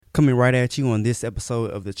Coming right at you on this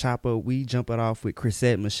episode of The Chop Up, we jump it off with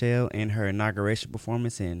Chrisette Michelle and her inauguration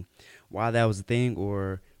performance and why that was a thing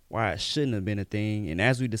or why it shouldn't have been a thing. And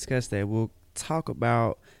as we discuss that, we'll talk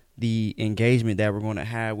about the engagement that we're going to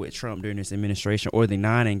have with Trump during this administration, or the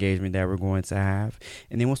non-engagement that we're going to have.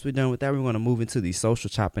 And then once we're done with that, we're going to move into the social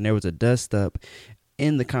chop. And there was a dust up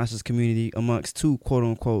in the conscious community amongst two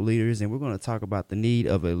quote-unquote leaders, and we're going to talk about the need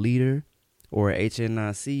of a leader or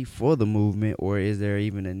HNIC for the movement, or is there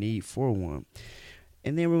even a need for one?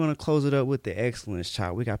 And then we're going to close it up with the excellence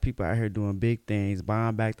chop. We got people out here doing big things,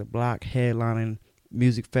 buying back the block, headlining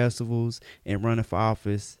music festivals, and running for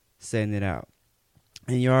office, setting it out.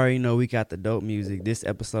 And you already know we got the dope music. This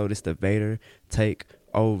episode is the Vader Take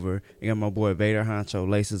Over. You got my boy Vader Honcho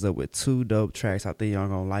laces up with two dope tracks. I think y'all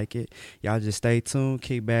gonna like it. Y'all just stay tuned,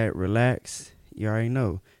 kick back, relax. You already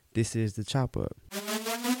know this is the Chop Up.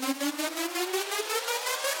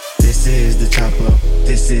 This is the Chop Up.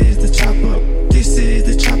 This is the Chop Up. This is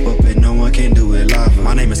the Chop Up, and no one can do it live.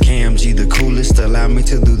 My name is Cam G, the coolest. Allow me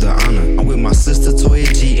to do the honor. I'm with my sister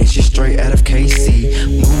Toya G, and she's straight out of KC.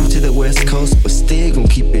 Moved to the West Coast, but still gon'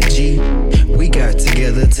 keep it G. We got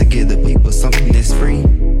together to give the people something that's free.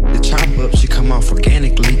 The Chop Up should come off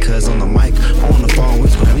organically, cause on the mic, on the phone, we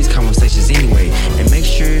just gonna have these conversations anyway. And make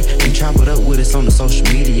sure you chop it up with us on the social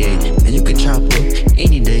media. And you can chop up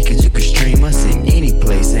any day, cause you can stream us in any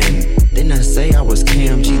place. And then I say I was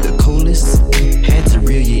Cam G, the coolest. Had to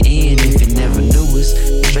reel you in if you never knew us.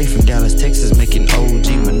 Straight from Dallas, Texas, making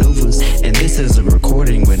OG maneuvers. And this is a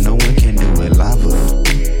recording where no one can do it live.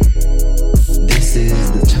 This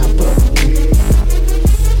is the Chop Up.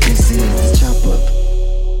 This is the Chop Up.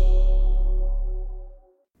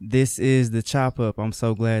 This is the Chop Up. I'm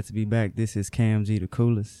so glad to be back. This is Cam G, the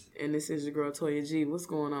coolest. And this is your girl Toya G. What's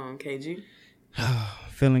going on, KG?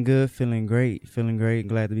 Feeling good, feeling great.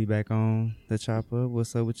 Glad to be back on the Chop Up.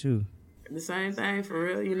 What's up with you? The same thing, for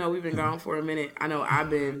real. You know, we've been gone for a minute. I know I've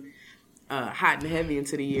been hot and heavy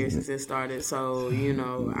into the year since it started. So, you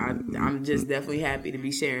know, I'm just definitely happy to be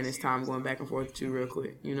sharing this time going back and forth with you real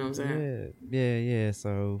quick. You know what I'm saying? Yeah.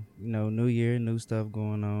 So, you know, new year, new stuff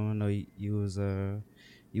going on. I know you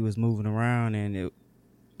was moving around, and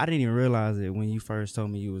I didn't even realize it when you first told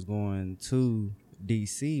me you was going to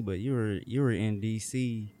DC, but you were in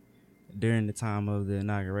DC during the time of the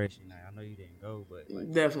inauguration. Now, I know you didn't go, but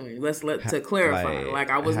definitely to clarify,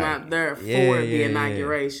 I was not there for the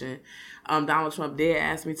inauguration. Donald Trump did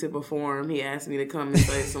ask me to perform. He asked me to come and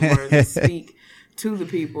say some words and speak to the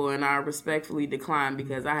people, and I respectfully declined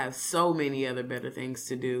because I have so many other better things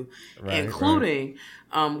to do, including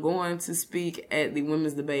going to speak at the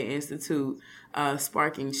Women's Debate Institute,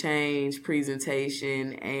 Sparking Change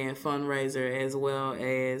presentation and fundraiser, as well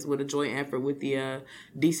as with a joint effort with the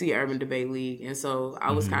DC Urban Debate League. And so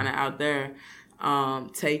I was kind of out there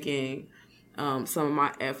taking some of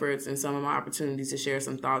my efforts and some of my opportunities to share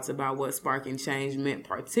some thoughts about what Sparking Change meant,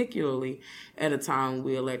 particularly at a time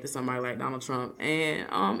we elected somebody like Donald Trump.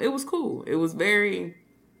 And it was cool. It was very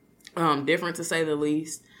different, to say the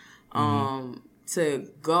least.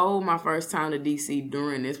 To go my first time to DC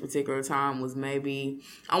during this particular time was maybe,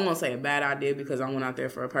 I won't say a bad idea, because I went out there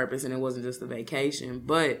for a purpose and it wasn't just a vacation,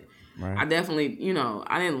 but I definitely, you know,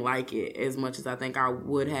 I didn't like it as much as I think I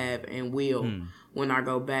would have and will when I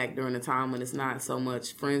go back during a time when it's not so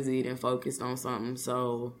much frenzied and focused on something.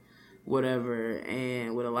 So whatever,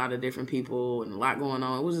 and with a lot of different people and a lot going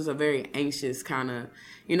on, it was just a very anxious kind of,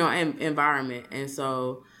 you know, environment. And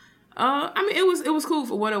so I mean, it was cool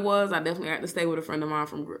for what it was. I definitely had to stay with a friend of mine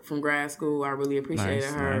from grad school. I really appreciated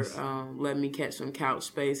her letting me catch some couch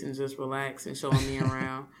space and just relax and showing me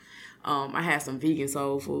around. I had some vegan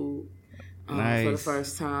soul food for the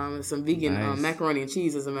first time, and some vegan macaroni and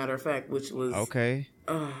cheese, as a matter of fact, which was okay.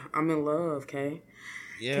 I'm in love, K.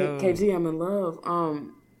 Yeah, KG, I'm in love.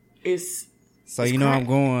 It's so you know crack. I'm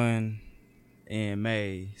going in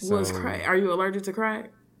May. So. What's crack? Are you allergic to crack?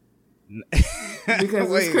 Because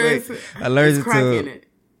wait. Allergic it's crack to in it.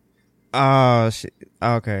 Oh shit.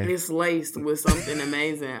 Okay. It's laced with something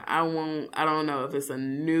amazing. I don't know if it's a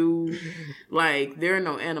new, like, there are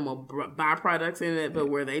no animal byproducts in it, but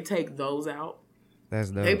where they take those out,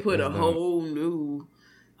 that's dope. They put whole new,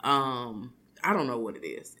 I don't know what it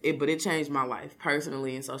is, but it changed my life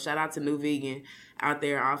personally. And so shout out to New Vegan out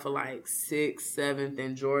there off of like 6th, 7th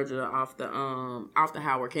in Georgia, off the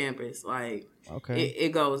Howard campus. Like, okay, it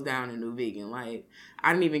goes down in New Vegan. Like,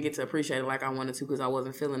 I didn't even get to appreciate it like I wanted to because I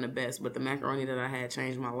wasn't feeling the best. But the macaroni that I had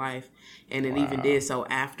changed my life, and it even did so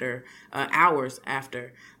after hours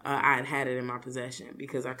after I had had it in my possession,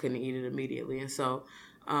 because I couldn't eat it immediately. And so,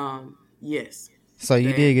 yes. So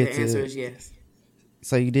you did get the to. answer is yes.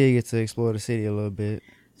 So you did get to explore the city a little bit.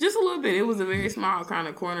 Just a little bit. It was a very small kind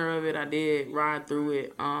of corner of it. I did ride through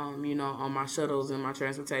it, on my shuttles and my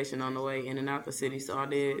transportation on the way in and out the city. So I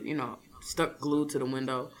did, stuck glued to the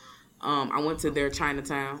window. I went to their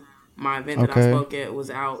Chinatown. My event that I spoke at was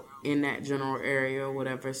out in that general area or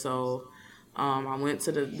whatever. So I went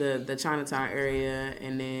to the Chinatown area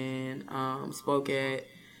and then spoke at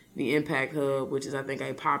the Impact Hub, which is, I think,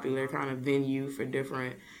 a popular kind of venue for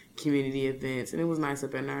different community events. And it was nice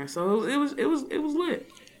up in there. So it was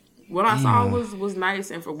lit. What I saw was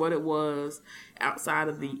nice, and for what it was, outside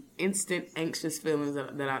of the instant anxious feelings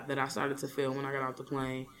that I started to feel when I got off the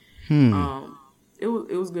plane, it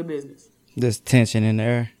was good business. There's tension in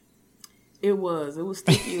there. It was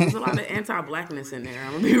sticky. It was a lot of anti-blackness in there.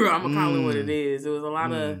 I'm gonna be real. I'm gonna call it what it is. It was a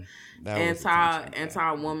lot of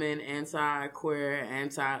anti-woman, anti-queer,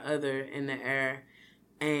 anti-other in the air,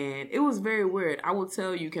 and it was very weird. I will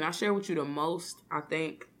tell you. Can I share with you the most, I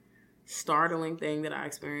think, startling thing that I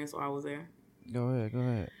experienced while I was there? Go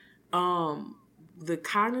ahead. The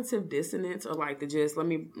cognitive dissonance, or like let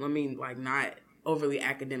me like not overly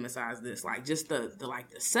academicize this, like just the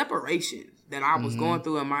separation that I was going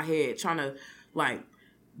through in my head, trying to like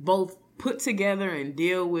both put together and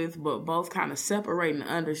deal with, but both kind of separate and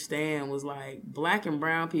understand, was like black and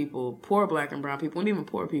brown people, poor black and brown people, and even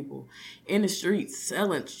poor people in the streets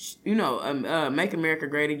selling, Make America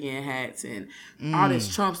Great Again hats and all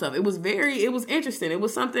this Trump stuff. It was interesting. It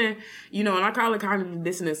was something, and I call it cognitive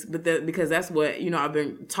dissonance, because that's what, I've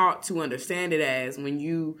been taught to understand it as, when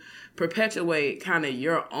you perpetuate kind of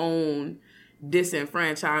your own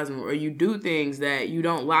disenfranchisement, or you do things that you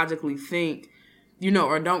don't logically think,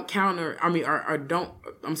 or don't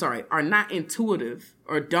are not intuitive,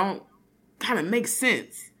 or don't kind of make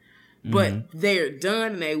sense, but they're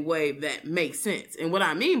done in a way that makes sense. And what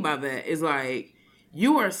I mean by that is, like,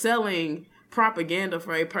 you are selling propaganda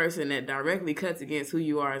for a person that directly cuts against who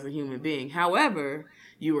you are as a human being. However,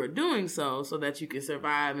 you are doing so that you can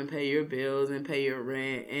survive and pay your bills and pay your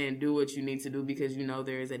rent and do what you need to do, because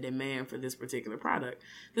there is a demand for this particular product.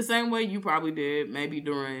 The same way you probably did maybe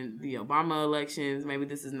during the Obama elections. Maybe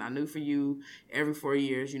this is not new for you. Every 4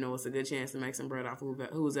 years, it's a good chance to make some bread off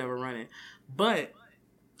who's ever running. But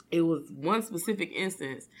it was one specific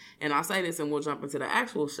instance, and I'll say this and we'll jump into the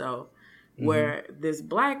actual show, where this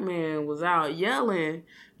black man was out yelling,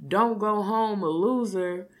 "Don't go home a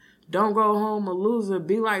loser. Don't go home a loser.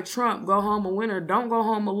 Be like Trump. Go home a winner. Don't go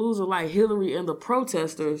home a loser like Hillary and the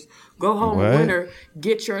protesters. Go home a winner.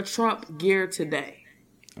 Get your Trump gear today."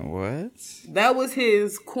 What? That was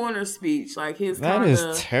his corner speech. Like that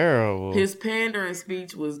is terrible. His pandering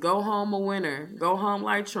speech was, "Go home a winner. Go home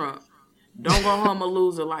like Trump. Don't go home a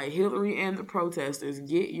loser like Hillary and the protesters.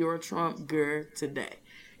 Get your Trump gear today."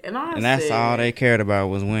 And that's all they cared about,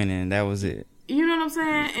 was winning. That was it. You know what I'm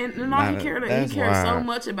saying? And all he cared so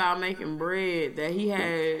much about making bread that he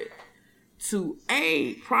had to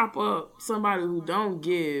A, prop up somebody who don't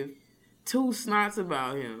give two snots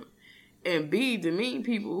about him, and B, demean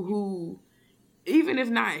people who, even if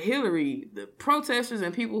not Hillary, the protesters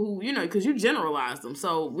and people who, because you generalize them.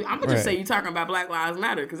 So I'm going to just say you're talking about Black Lives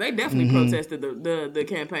Matter, because they definitely protested the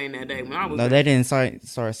campaign that day when I was there. They didn't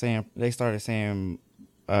they started saying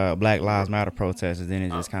Black Lives Matter protesters, then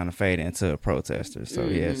it just kind of faded into protesters. So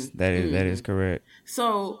yes, that is correct.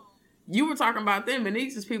 So you were talking about them, and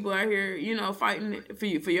these people out here, fighting for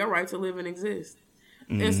your right to live and exist.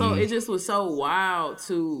 And so it just was so wild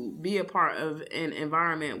to be a part of an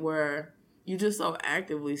environment where you just so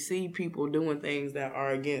actively see people doing things that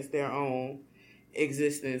are against their own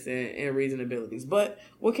existence and reasonabilities. But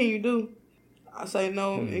what can you do? I say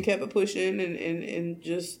no and kept it pushing and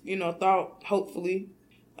just, thought hopefully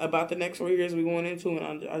about the next 4 years we going into,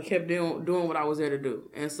 and I kept doing what I was there to do.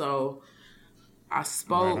 And so I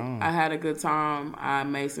spoke, I had a good time, I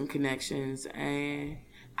made some connections, and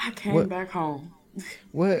I came back home.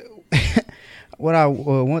 One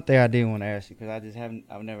thing I did want to ask you, because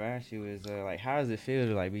I've never asked you, is like, how does it feel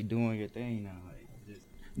to like be doing your thing now, like just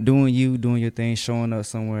doing your thing, showing up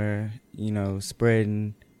somewhere,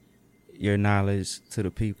 spreading your knowledge to the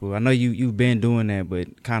people? I know you've been doing that,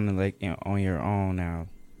 but kind of like on your own now.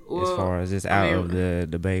 As far as just out of the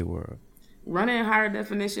debate world. Running higher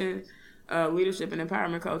definition leadership and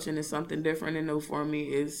empowerment coaching is something different and new for me.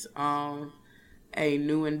 It's a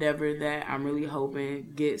new endeavor that I'm really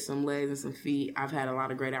hoping get some legs and some feet. I've had a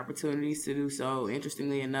lot of great opportunities to do so.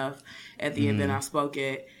 Interestingly enough, at the event I spoke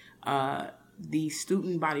at, the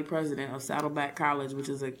student body president of Saddleback College, which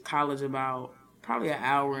is a college about probably an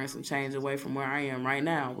hour and some change away from where I am right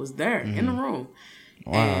now, was there in the room.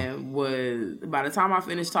 Wow. And was, by the time I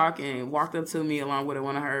finished talking, walked up to me along with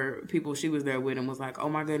one of her people she was there with and was like, oh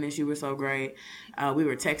my goodness, you were so great. We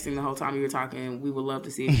were texting the whole time you were talking. We would love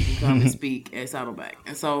to see if you can come and speak at Saddleback.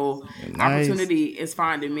 And so opportunity is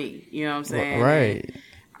finding me. You know what I'm saying? Right. And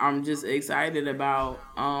I'm just excited about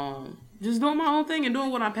just doing my own thing and doing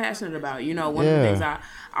what I'm passionate about. You know, one of the things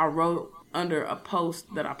I wrote under a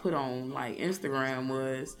post that I put on like Instagram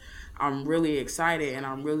was, I'm really excited and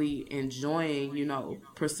I'm really enjoying, you know,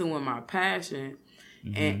 pursuing my passion.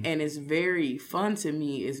 And it's very fun to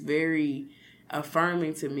me. It's very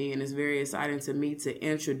affirming to me, and it's very exciting to me to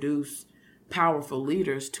introduce powerful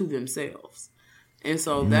leaders to themselves. And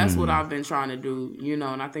so that's what I've been trying to do, you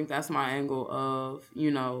know, and I think that's my angle of, you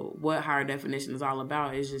know, what Higher Definition is all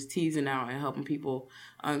about, is just teasing out and helping people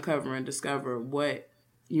uncover and discover what,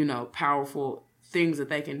 you know, powerful things that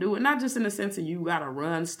they can do. And not just in the sense that you got to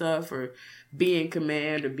run stuff or be in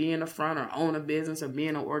command or be in the front or own a business or be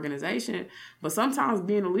in an organization. But sometimes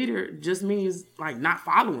being a leader just means like not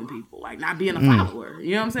following people, like not being a follower.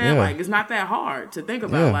 You know what I'm saying? Like it's not that hard to think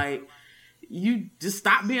about. Like you just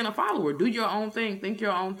stop being a follower, do your own thing, think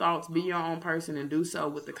your own thoughts, be your own person, and do so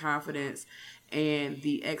with the confidence and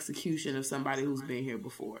the execution of somebody who's been here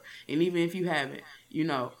before. And even if you haven't, you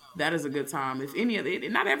know, that is a good time. If any of it,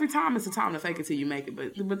 not every time is a time to fake it till you make it,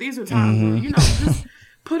 but these are times where, you know, just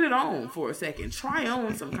put it on for a second. Try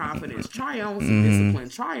on some confidence. Try on some discipline.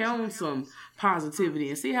 Try on some positivity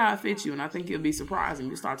and see how it fits you. And I think you'll be surprised and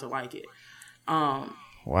you start to like it.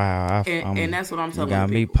 Wow. And that's what I'm telling you. Got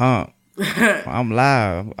people. Me pumped. I'm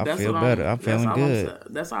live. I feel better. I'm feeling good.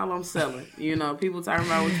 That's all I'm selling. You know, people talking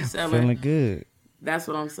about what you're selling. Feeling good. That's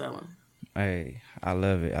what I'm selling. Hey, I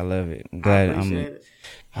love it. I'm glad.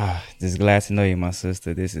 Just glad to know you, my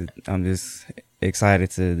sister. I'm just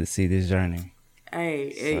excited to see this journey.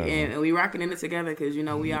 Hey, and we rocking in it together because, you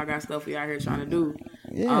know, we all got stuff we out here trying to do.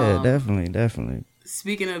 Yeah, definitely.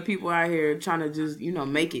 Speaking of people out here trying to just, you know,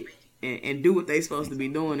 make it and do what they supposed to be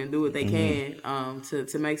doing and do what they can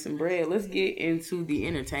to make some bread, let's get into the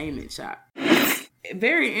entertainment shop.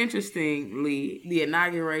 Very interestingly, the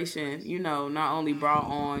inauguration, you know, not only brought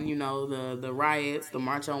on, you know, the riots, the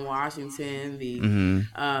March on Washington,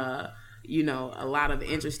 you know, a lot of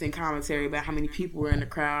interesting commentary about how many people were in the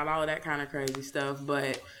crowd, all of that kind of crazy stuff.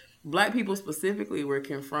 But Black people specifically were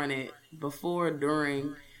confronted before,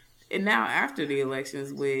 during, and now after the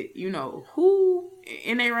elections with, you know, who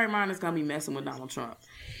in their right mind is going to be messing with Donald Trump.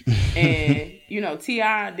 And, you know,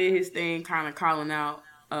 T.I. did his thing kind of calling out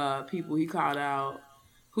people. He called out,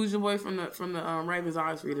 who's your boy from the Ravens? I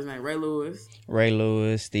always read his name. Ray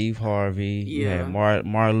Lewis, Steve Harvey. Yeah,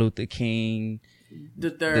 Martin Luther King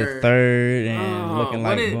the third, and looking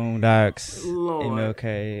like Boondocks. Lord.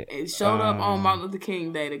 MLK. It showed up on Martin Luther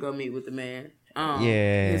King Day to go meet with the man.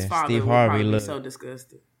 His father Steve Harvey looked so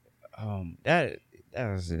disgusted. That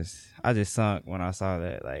was just, I just sunk when I saw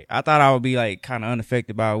that. Like, I thought I would be like kind of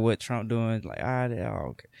unaffected by what Trump doing. Like,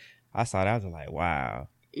 okay. I saw that, I was like, wow.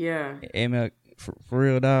 Yeah. MLK, for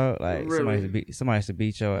real, dog. Like, really? somebody should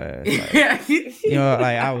beat your ass. Like, you know,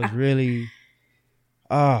 like I was really,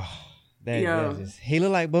 that just, he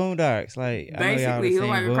looked like Boondocks. Like, basically, he looked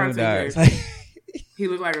like a cartoon character. He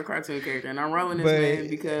looked like a cartoon character, and I'm rolling this man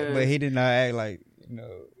because. But he did not act like, you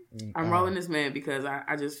know. I'm rolling this man because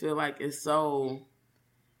I just feel like it's so.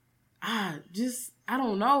 I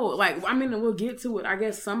don't know. Like, I mean, we'll get to it. I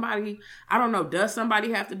guess somebody, I don't know, does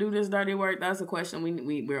somebody have to do this dirty work? That's a question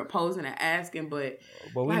we're posing and asking, but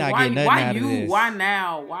we're like, not getting nothing out of this. Why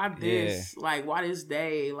now? Why this? Yeah. Like, why this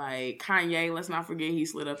day? Like, Kanye, let's not forget he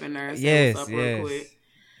slid up in there and said what's up real quick.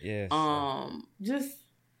 Yes.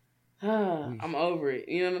 I'm over it.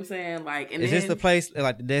 You know what I'm saying? Like, and is this the place,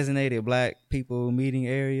 like the designated Black people meeting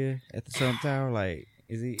area at the Trump Tower? Like,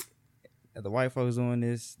 is the white folks doing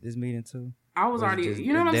this meeting too? I was already,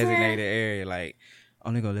 you know what I'm saying? Designated area, like,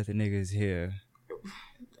 only gonna let the niggas here.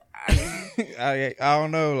 I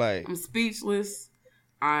don't know, like, I'm speechless.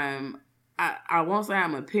 I won't say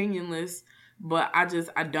I'm opinionless, but I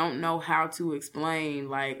don't know how to explain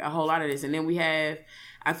like a whole lot of this. And then we have,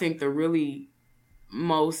 I think, the really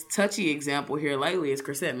most touchy example here lately is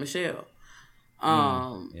Chrisette Michele.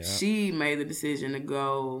 She made the decision to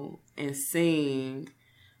go and sing.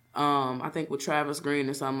 I think with Travis Green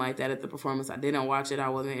or something like that at the performance. I didn't watch it. I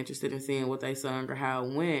wasn't interested in seeing what they sung or how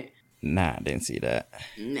it went. Nah, I didn't see that.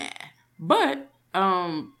 Nah. But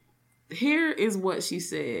here is what she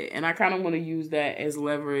said, and I kind of want to use that as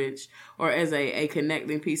leverage or as a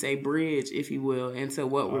connecting piece, a bridge, if you will, into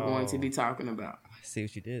what we're going to be talking about. I see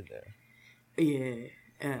what you did there. Yeah.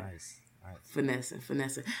 Nice.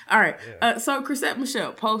 Finessing. All right. Yeah. So Chrisette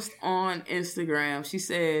Michele posts on Instagram. She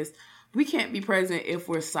says, We can't be present if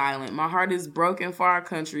we're silent. My heart is broken for our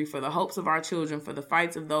country, for the hopes of our children, for the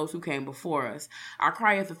fights of those who came before us. I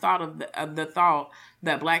cry at the thought of the thought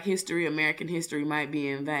that Black history, American history, might be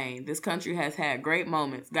in vain. This country has had great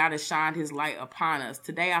moments. God has shined his light upon us.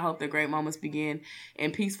 Today, I hope that great moments begin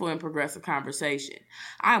in peaceful and progressive conversation.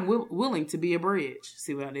 I am willing to be a bridge.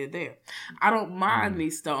 See what I did there? I don't mind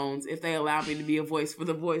these stones if they allow me to be a voice for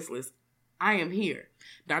the voiceless. I am here.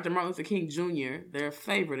 Dr. Martin Luther King Jr., their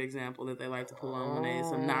favorite example that they like to pull on when they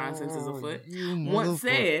some nonsense is afoot, once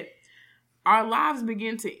said, our lives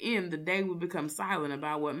begin to end the day we become silent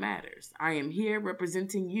about what matters. I am here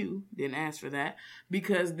representing you, didn't ask for that,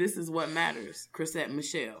 because this is what matters. Chrisette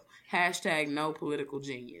Michele. # no political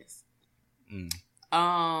genius.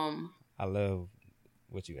 I love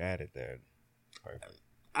what you added there. Perfect.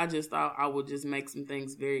 I just thought I would just make some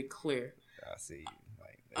things very clear. I see.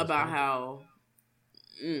 About how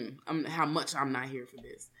much I'm not here for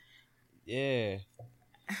this. Yeah,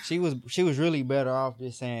 she was really better off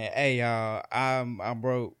just saying, "Hey y'all, I'm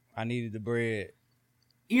broke. I needed the bread."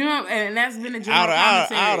 You know, and that's been a general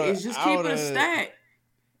commentary. It's just keep it a stack.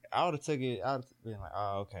 I would have took it. I would have been like,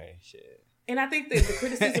 "Oh, okay, shit." And I think that the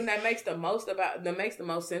criticism that makes the most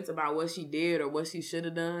sense about what she did or what she should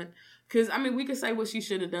have done. Because, I mean, we could say what she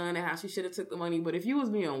should have done and how she should have took the money. But if you was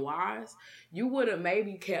being wise, you would have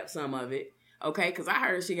maybe kept some of it. Okay? Because I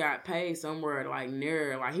heard she got paid somewhere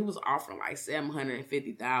near, he was offering like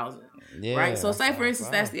 $750,000. Yeah, right? So say, for instance,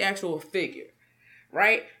 that's the actual figure.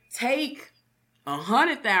 Right? Take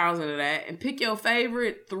 100,000 of that and pick your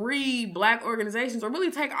favorite 3 Black organizations, or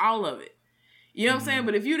really take all of it. You know what I'm saying?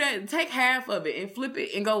 But if you take half of it and flip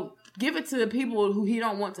it and go give it to the people who he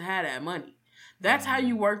don't want to have that money. That's how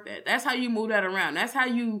you work that. That's how you move that around. That's how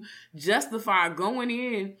you justify going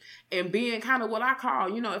in and being kind of what I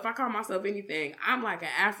call, if I call myself anything, I'm like an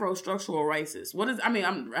Afro-structural racist.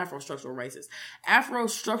 I'm Afro-structural racist.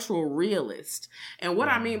 Afro-structural realist. And what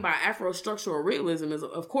I mean by Afro-structural realism is,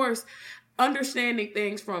 of course, understanding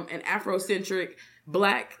things from an Afrocentric,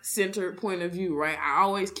 Black-centered point of view, right? I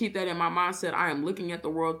always keep that in my mindset. I am looking at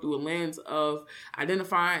the world through a lens of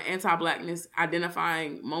identifying anti-Blackness,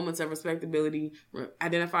 identifying moments of respectability,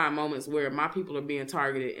 identifying moments where my people are being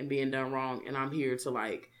targeted and being done wrong, and I'm here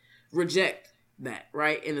to, reject that,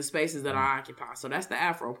 right, in the spaces that I occupy. So that's the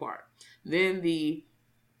Afro part. Then the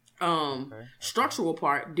structural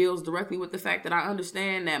part deals directly with the fact that I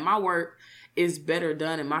understand that my work is better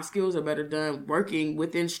done and my skills are better done working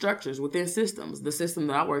within structures, within systems. The system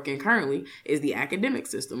that I work in currently is the academic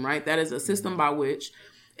system, right? That is a system by which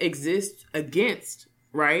exists against,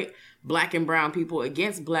 right, Black and brown people,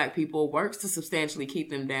 against Black people, works to substantially keep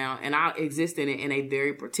them down. And I exist in it in a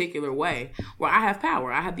very particular way where I have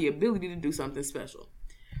power. I have the ability to do something special,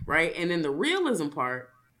 right? And then the realism part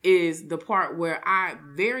is the part where I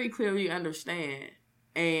very clearly understand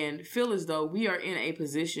and feel as though we are in a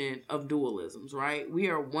position of dualisms, right? We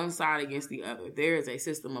are one side against the other. There is a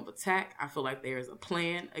system of attack. I feel like there is a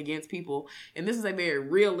plan against people. And this is a very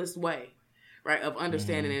realist way, right, of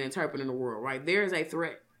understanding and interpreting the world, right? There is a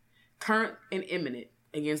threat, current and imminent,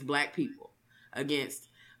 against Black people, against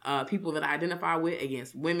people that I identify with,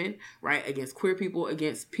 against women, right, against queer people,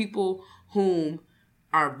 against people whom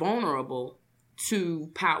are vulnerable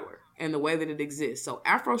to power and the way that it exists. So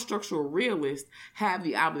Afro-structural realists have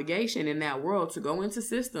the obligation in that world to go into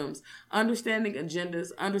systems, understanding agendas,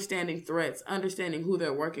 understanding threats, understanding who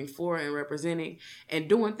they're working for and representing, and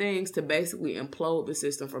doing things to basically implode the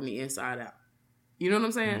system from the inside out. You know what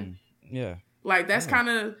I'm saying? Yeah. That's kind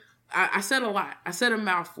of, I said a lot. I said a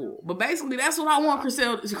mouthful. But basically, that's what I want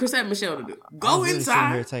Chrisette Michele to do. Go inside.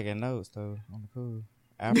 I'm here taking notes, though. I'm cool.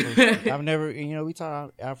 I've never, we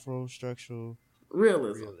talk Afro-structural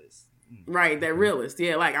realism. Right, that realist.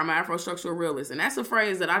 Yeah, I'm an Afro-structural realist. And that's a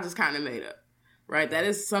phrase that I just kind of made up. Right? That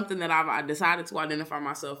is something that I decided to identify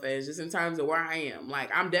myself as, just in terms of where I am.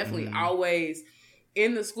 I'm definitely always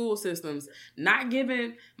in the school systems, not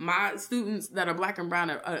giving my students that are Black and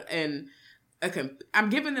brown I'm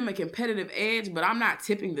giving them a competitive edge, but I'm not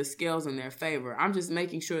tipping the scales in their favor. I'm just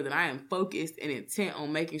making sure that I am focused and intent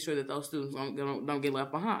on making sure that those students don't get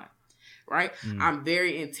left behind. Right? I'm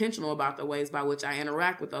very intentional about the ways by which I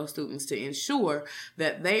interact with those students to ensure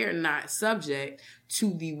that they are not subject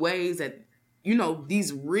to the ways that,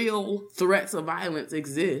 these real threats of violence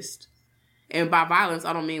exist. And by violence,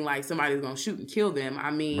 I don't mean somebody's going to shoot and kill them.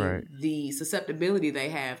 I mean the susceptibility they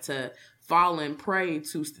have to falling prey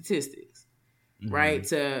to statistics, right?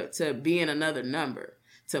 To being another number,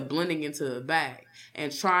 to blending into the bag, and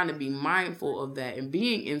trying to be mindful of that and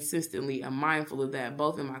being insistently mindful of that,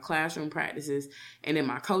 both in my classroom practices and in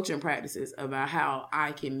my coaching practices, about how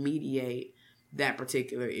I can mediate that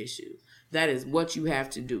particular issue. That is what you have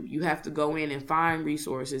to do. You have to go in and find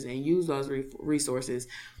resources and use those resources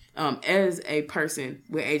as a person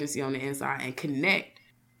with agency on the inside and connect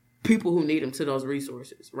people who need them to those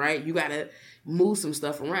resources, right? You got to move some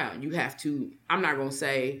stuff around. You have to, I'm not going to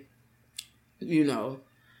say, you know,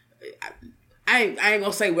 I ain't going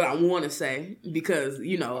to say what I want to say because,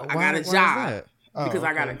 you know, I got a job. Because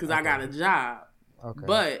I got a job. Okay.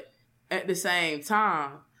 But at the same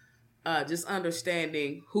time, just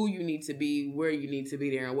understanding who you need to be, where you need to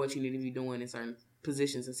be there, and what you need to be doing in certain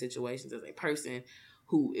positions and situations as a person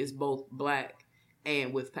who is both black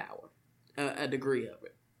and with power, a degree of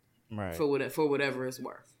it, right? For whatever it's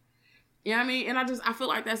worth. You know what I mean? And I feel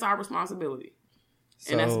like that's our responsibility,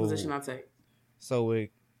 and that's the position I take. So with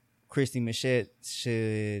Christy Michelle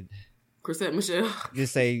should Chrisette Michelle you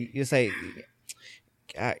say.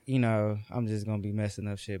 You know, I'm just gonna be messing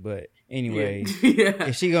up shit, but anyway, yeah.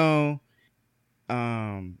 If she gon'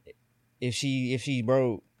 if she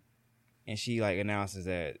broke and she like announces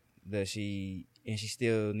that she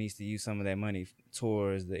still needs to use some of that money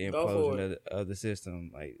towards the implosion of the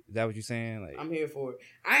system, like, is that what you're saying? Like, I'm here for it.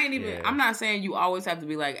 I'm not saying you always have to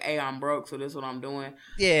be like, hey, I'm broke, so this is what I'm doing.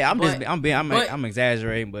 Yeah, I'm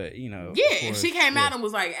exaggerating, but you know, yeah, if she came out and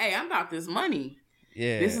was like, hey, I'm about this money.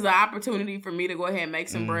 Yeah, this is an opportunity for me to go ahead and make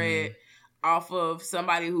some bread off of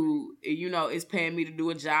somebody who, you know, is paying me to do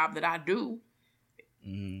a job that I do.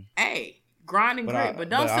 Mm-hmm. Hey, grind and grit, but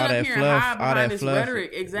don't sit up here and hide behind this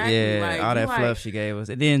rhetoric. Exactly. Yeah, like, all that fluff she gave us.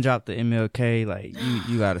 It didn't drop the MLK. Like,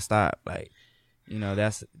 you got to stop. Like, you know,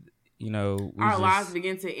 that's, you know, our lives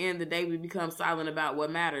begin to end the day we become silent about what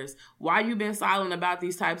matters. Why you been silent about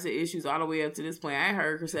these types of issues all the way up to this point? I ain't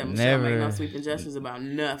heard Chrisette Michelle make no sweeping gestures about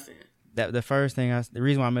nothing. That the first thing the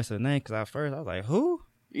reason why I messed her name, because at first I was like, who?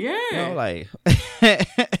 Yeah. You know, like,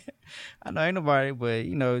 I know ain't nobody, but,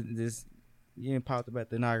 you know, just, you didn't popped up at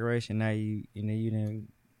the inauguration. Now you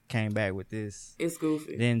didn't came back with this. It's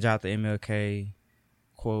goofy. Then dropped the MLK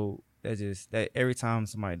quote. That every time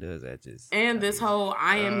somebody does that, just. And this whole,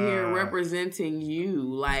 I am here representing you.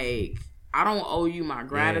 Like, I don't owe you my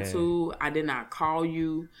gratitude. Yeah. I did not call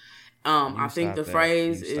you. I think the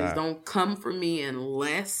phrase is, don't come for me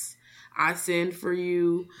unless I send for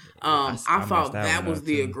you. I thought that was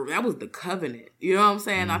the covenant. You know what I'm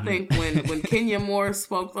saying? Mm-hmm. I think when Kenya Moore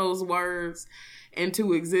spoke those words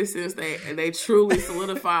into existence, they truly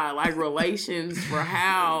solidified like relations for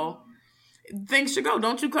how things should go.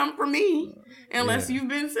 Don't you come for me unless you've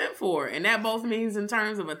been sent for. And that both means in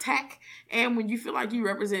terms of attack and when you feel like you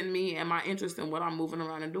represent me and my interest in what I'm moving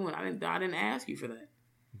around and doing. I didn't ask you for that.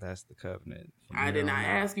 That's the covenant. I did not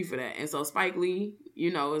ask you for that. And so Spike Lee,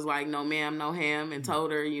 you know, is like, no ma'am, no ham, and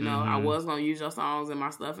told her, you know, I was going to use your songs and my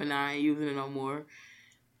stuff and I ain't using it no more.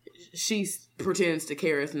 She pretends to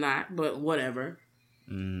care if not, but whatever.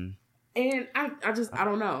 Mm. And I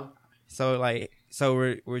don't know. So like,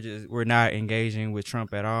 we're not engaging with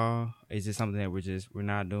Trump at all. Is it something that we're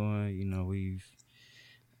not doing? You know, we've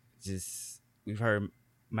heard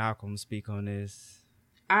Malcolm speak on this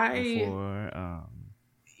before.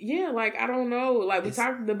 Yeah, like, I don't know. Like, we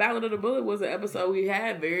talked, the Ballad of the Bullet was an episode we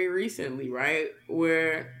had very recently, right?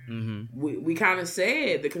 Where we kind of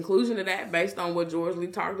said the conclusion of that, based on what George Lee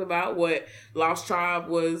talked about, what Lost Tribe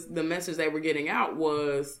was, the message they were getting out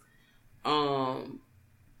was,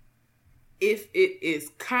 if it is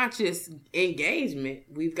conscious engagement,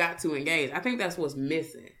 we've got to engage. I think that's what's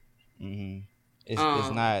missing. Mm-hmm.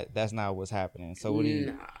 That's not what's happening. So what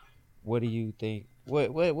do you think?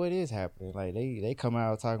 What is happening? Like, they come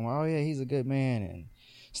out talking about, oh yeah, he's a good man, and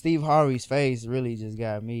Steve Harvey's face really just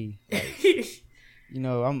got me. Like, you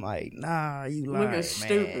know, I'm like, nah, you lying, looking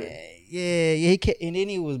stupid. Yeah. And then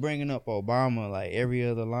he was bringing up Obama. Like, every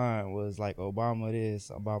other line was like, Obama this,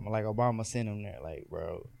 Obama. Like, Obama sent him there. Like,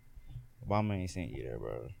 bro, Obama ain't sent you there,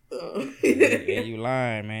 bro. And you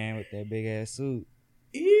lying, man, with that big ass suit.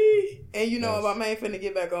 And you know, my man finna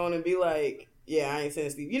get back on and be like, yeah, I ain't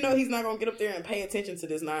saying Steve. You know he's not going to get up there and pay attention to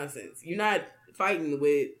this nonsense. You're not fighting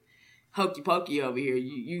with hokey pokey over here.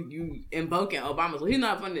 You invoking Obama. So he's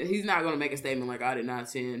not going to make a statement like, I did not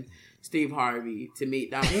send Steve Harvey to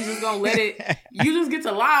meet Donald. He's just going to let it. You just get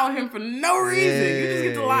to lie on him for no reason. You just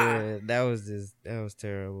get to lie. Yeah, that was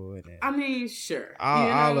terrible. Isn't it? I mean, sure.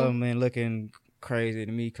 All of them been looking crazy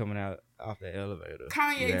to me coming out off the elevator.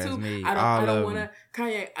 Kanye too. I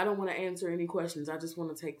don't want to answer any questions. I just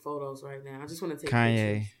want to take photos right now. I just want to take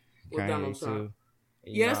pictures with Donald Trump.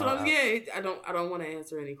 Yeah, that's what I'm getting. I don't want to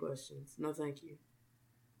answer any questions. No, thank you.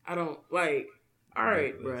 I don't like. All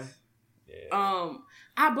right, bruh. Yeah.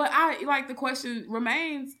 But I like the question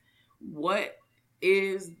remains: what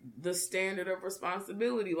is the standard of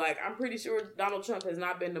responsibility. Like, I'm pretty sure Donald Trump has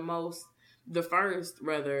not been the first,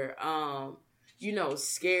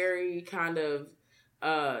 scary, kind of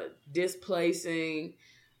displacing,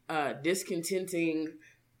 discontenting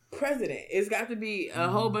president. It's got to be a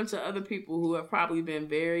whole bunch of other people who have probably been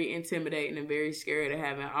very intimidating and very scary to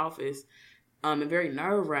have in office, and very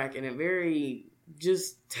nerve-wracking and very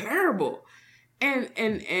just terrible.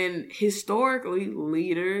 And historically,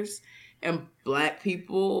 leaders and Black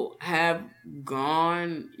people have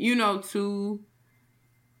gone, to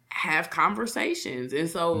have conversations. And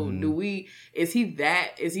so is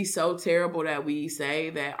he so terrible that we say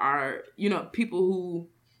that our, people who,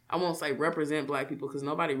 I won't say represent Black people, because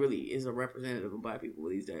nobody really is a representative of Black people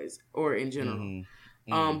these days, or in general.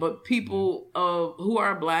 But people who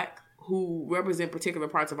are Black, who represent particular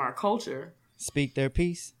parts of our culture, speak their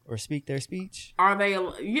piece or speak their speech. Are they?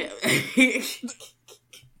 Yeah.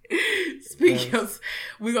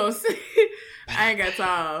 We gonna see. I ain't got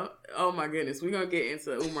time. Oh my goodness, we're gonna get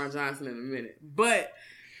into Umar Johnson in a minute. But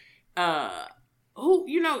who,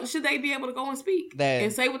 should they be able to go and speak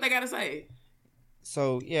and say what they gotta say?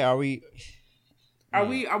 So yeah, are we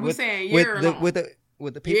saying with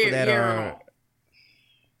the people that are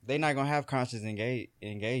they're not gonna have conscious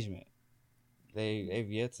engagement. They've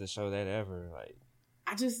yet to show that ever. Like,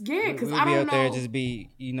 I just because we'll I don't be out know. there just be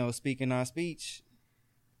speaking our speech.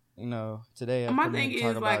 Today I'm going to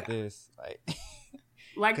talk about this.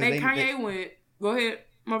 Like Kanye went. Go ahead,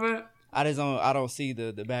 my bad. I don't see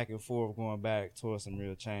the back and forth going back towards some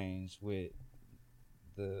real change with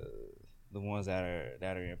the ones that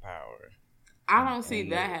are in power. I don't see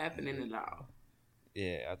that happening at all.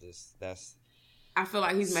 Yeah, I feel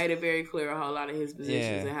like he's made it very clear a whole lot of his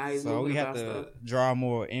positions and how he's moving about stuff. So we have to draw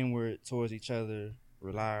more inward towards each other,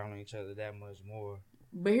 rely on each other that much more.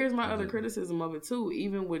 But here's my other criticism of it too.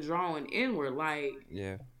 Even with drawing inward,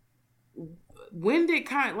 when did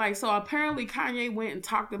Kanye? So apparently Kanye went and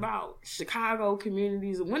talked about Chicago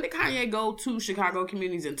communities. When did Kanye go to Chicago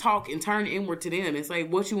communities and talk and turn inward to them and say,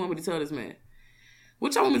 "What you want me to tell this man?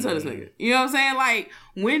 What y'all want me to tell this nigga?" You know what I'm saying? Like,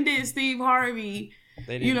 when did Steve Harvey?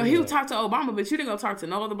 He would talk to Obama, but you didn't go talk to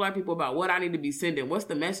no other Black people about what I need to be sending. What's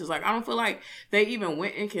the message? Like, I don't feel like they even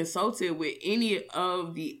went and consulted with any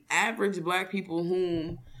of the average Black people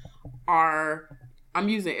whom are, I'm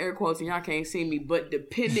using air quotes and y'all can't see me, but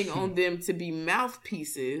depending on them to be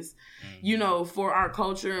mouthpieces, for our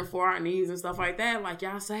culture and for our needs and stuff like that. Like,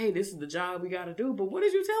 y'all say, this is the job we got to do. But what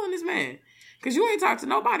is you telling this man? Because you ain't talked to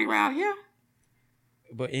nobody around here.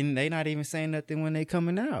 But they not even saying nothing when they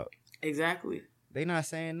coming out. Exactly. They not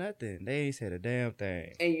saying nothing. They ain't said a damn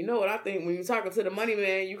thing. And you know what I think? When you talking to the money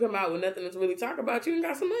man, you come out with nothing to really talk about. You done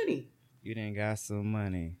got some money. You done got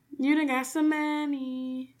some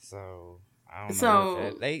money. So, I don't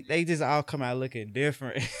know. They just all come out looking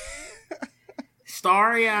different.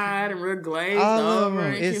 Starry-eyed and real glazed over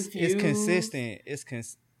and confused. It's consistent.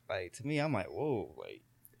 To me, I'm like, whoa. Like,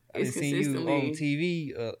 I've seen you on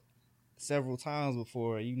TV several times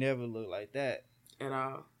before. You never look like that. At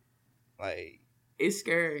all. Like, it's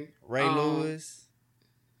scary. Ray Lewis,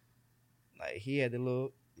 like, he had the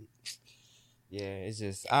look. Yeah, it's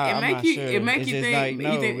just I'm not sure. It make you think. Like,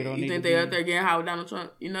 no, you think they out there getting high with Donald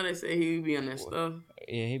Trump? They say he be on that stuff.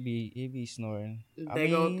 Yeah, he be snoring. They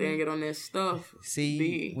go up there and get on that stuff.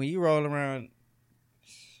 See, when you roll around,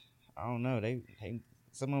 I don't know. They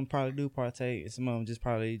some of them probably do partake, and some of them just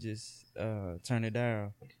probably turn it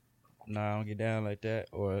down. No, I don't get down like that.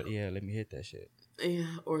 Or let me hit that shit. Yeah,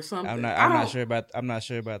 or something. I'm not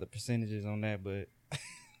sure about the percentages on that, but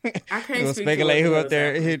I can't speculate who up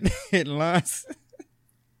there hitting lines.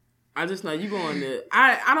 I just know you going to.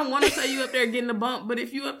 I don't want to say you up there getting the bump, but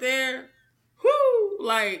if you up there,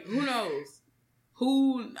 like, who knows?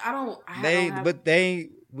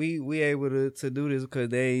 We able to do this because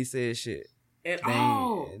they ain't said shit at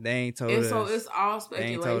all. They ain't told us. So it's all speculation.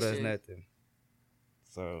 They ain't told us nothing.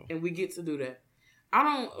 So, and we get to do that. I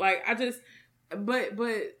don't like. I just. But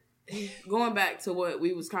going back to what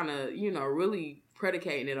we was kind of, really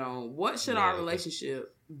predicating it on, what should our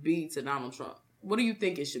relationship be to Donald Trump? What do you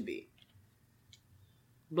think it should be?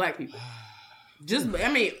 Black people.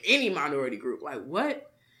 Any minority group. Like,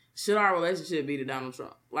 what should our relationship be to Donald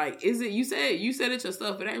Trump? Like, is it, you said it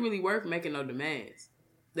yourself, it ain't really worth making no demands.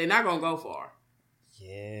 They're not going to go far.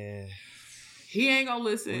 Yeah. He ain't going to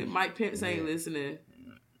listen. Mike Pence ain't listening.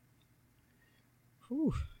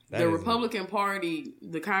 Whew. The Republican Party,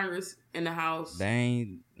 the Congress and the House. They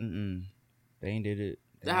ain't did it.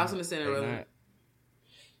 The House and the Senate,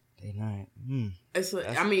 They not. It's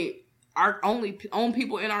our own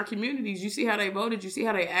people in our communities. You see how they voted. You see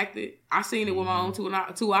how they acted. I seen it with my own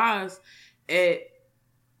two eyes at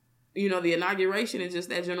the inauguration is just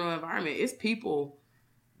that general environment. It's people.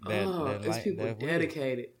 It's people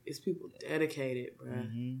dedicated. It's people dedicated, bro.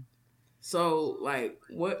 Mm-hmm. So, like,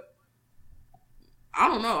 what? I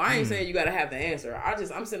don't know. I ain't saying you got to have the answer.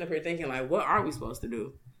 I'm sitting up here thinking, like, what are we supposed to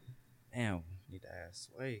do? Damn, we need to ask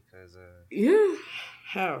Sway, cause yeah,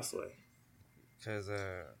 how Sway? Cause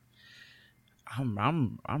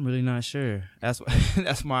I'm really not sure.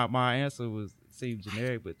 That's my answer seemed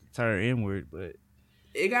generic, but the term N-word, but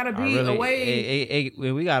it gotta be a way.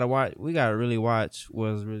 We gotta watch. We gotta really watch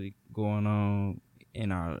what's really going on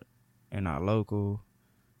in our local,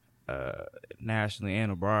 nationally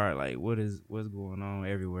and abroad. Like what's going on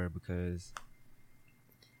everywhere, because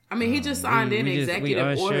I mean, he just signed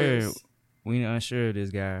executive orders. We unsure of this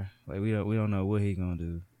guy. Like we don't know what he gonna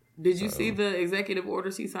do. Did you see the executive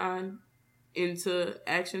orders he signed into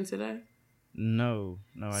action today? No,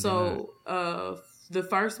 I did not. The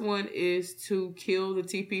first one is to kill the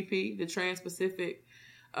TPP, the Trans-Pacific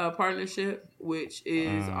Partnership, which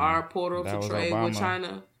is our portal to trade with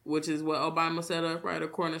China, which is what Obama set up, right? A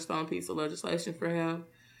cornerstone piece of legislation for him.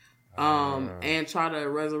 And try to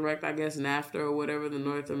resurrect, I guess, NAFTA or whatever, the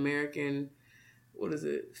North American, what is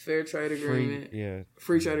it? Fair Trade Agreement.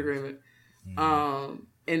 Free Trade Agreement. Mm-hmm.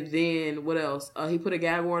 And then what else? He put a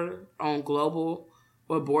gag order on global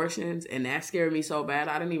abortions, and that scared me so bad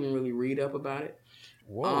I didn't even really read up about it.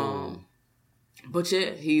 Whoa. But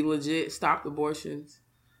yeah, he legit stopped abortions.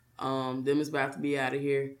 Them is about to be out of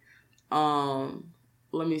here.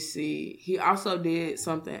 Let me see. He also did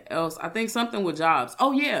something else. I think something with jobs.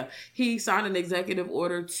 Oh yeah, he signed an executive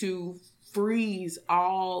order to freeze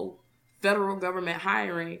all federal government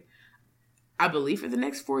hiring, I believe for the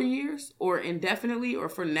next 4 years or indefinitely or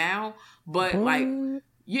for now. But like,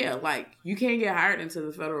 yeah, like you can't get hired into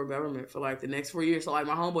the federal government for like the next 4 years. So like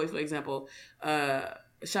my homeboy, for example,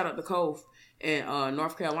 shout out to Cove in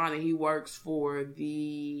North Carolina. He works for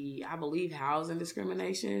the, I believe, housing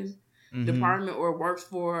discrimination department, or works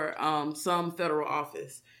for some federal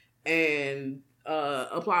office, and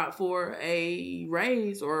applied for a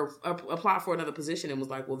raise or applied for another position and was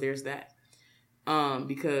like, well, there's that.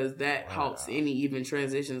 Because that halts any even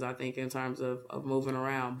transitions, I think, in terms of moving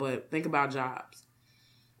around. But think about jobs.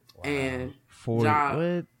 Wow. And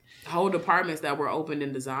whole departments that were opened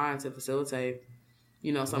and designed to facilitate,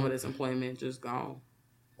 some of this employment just gone.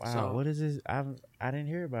 Wow, so, what is this? I didn't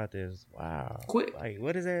hear about this. Wow. Quick. Like,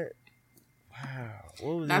 what is that? Wow.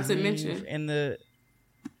 What was not to mention in the.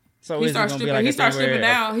 So he starts stripping. Like he starts stripping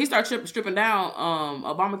down. He starts stripping down.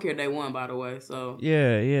 Obamacare day one, by the way. So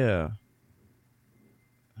yeah.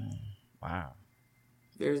 Wow.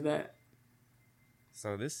 There's that.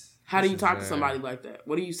 So this. How do you talk to somebody like that?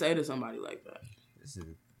 What do you say to somebody like that? This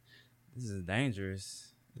is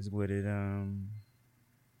dangerous. Is what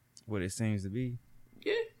it seems to be.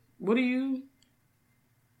 Yeah. What do you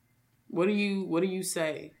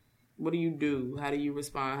say? What do you do? How do you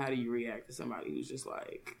respond? How do you react to somebody who's just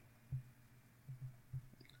like,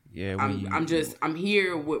 yeah, I'm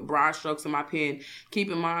here with broad strokes in my pen. Keep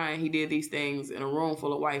in mind, he did these things in a room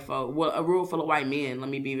full of white folk. Well, a room full of white men. Let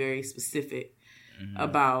me be very specific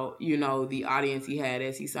about, the audience he had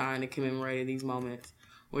as he signed and commemorated these moments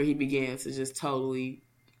where he began to just totally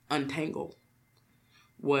untangle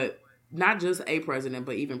what not just a president,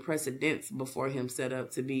 but even presidents before him set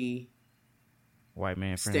up to be white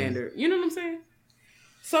man standard. You know what I'm saying?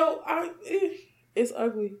 So it's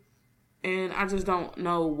ugly. And I just don't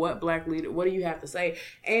know what black leader, what do you have to say?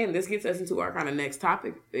 And this gets us into our kind of next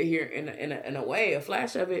topic here in a way, a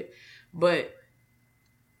flash of it. But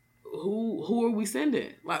who are we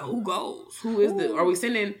sending? Like, who goes? Who is are we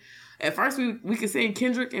sending? At first we could send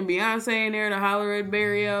Kendrick and Beyonce in there to holler at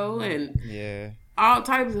Barrio and all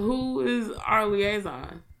types of, who is our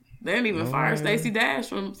liaison? They didn't even fire Stacey Dash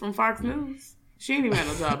from Fox News. She ain't even had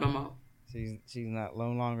no job no more. She's no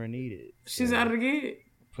longer needed. She's out of the gig.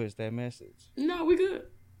 Push that message. No, we good.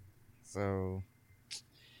 So,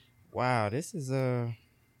 wow, this is the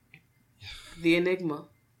enigma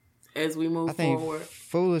as we move forward.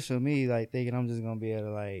 Foolish of me, like thinking I'm just gonna be able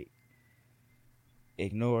to like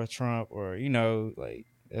ignore Trump or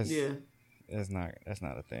that's not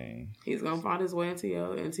a thing. He's gonna find his way into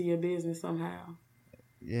your business somehow.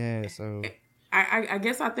 Yeah. So. I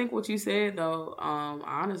guess I think what you said, though,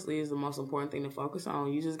 honestly, is the most important thing to focus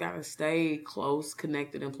on. You just got to stay close,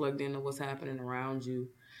 connected, and plugged into what's happening around you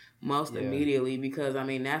most immediately, because,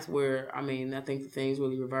 that's where, I think the things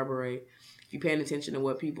really reverberate. If you're paying attention to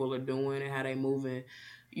what people are doing and how they moving,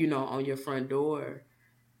 on your front door,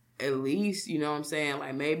 at least, you know what I'm saying?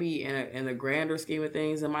 Like, maybe in a grander scheme of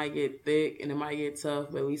things, it might get thick and it might get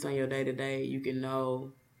tough, but at least on your day-to-day, you can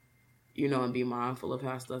know and be mindful of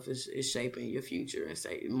how stuff is shaping your future and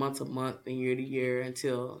say month to month and year to year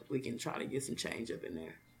until we can try to get some change up in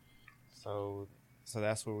there. So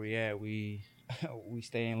that's where we at. We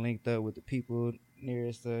staying linked up with the people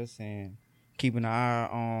nearest us and keeping an eye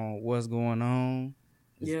on what's going on.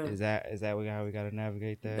 Is that how we got to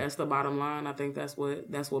navigate that? That's the bottom line. I think that's what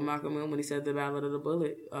Malcolm meant when he said the ballot of the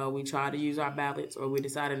bullet. We tried to use our ballots, or we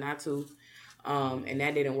decided not to, and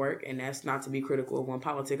that didn't work. And that's not to be critical of one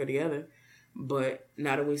politic or the other. But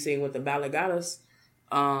now that we've seen what the ballot got us,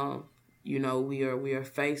 we are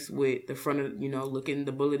faced with the front of looking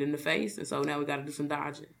the bullet in the face, and so now we got to do some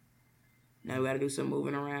dodging. Now we got to do some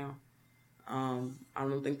moving around. I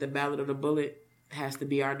don't think the ballot of the bullet has to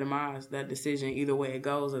be our demise. That decision, either way it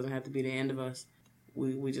goes, doesn't have to be the end of us.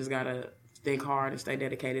 We just got to think hard and stay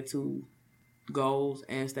dedicated to goals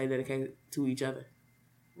and stay dedicated to each other.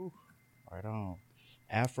 Ooh, right on.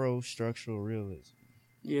 Afro structural realism.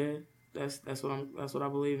 Yeah, that's what I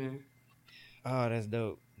believe in. Oh, that's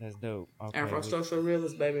dope. Okay, Afro structural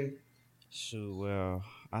realist, baby. Shoot, well,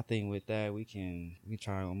 I think with that we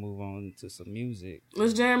try to move on to some music.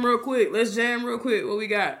 Let's jam real quick. What we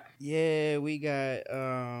got? Yeah, we got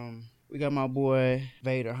my boy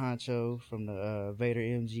Vader Honcho from the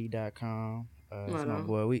VaderMG.com. That's my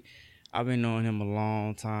boy. I've been knowing him a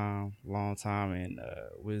long time, and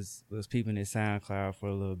was peeping his SoundCloud for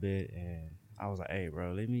a little bit, and I was like, hey,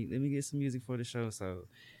 bro, let me get some music for the show. So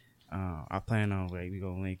I plan on we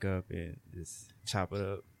gonna link up and just chop it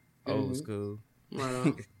up. Old school.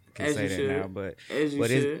 Right. Can say that should. Now,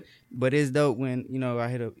 but it's dope when I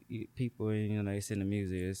hit up people and they send the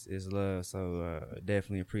music. It's love, so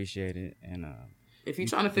definitely appreciate it. And if you're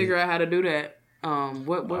trying to figure out how to do that,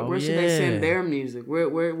 where should they send their music?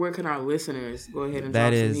 Where can our listeners go ahead and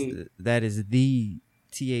drop some heat? That is the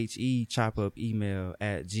THE chop up email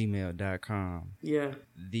at gmail.com. Yeah.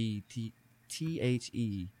 The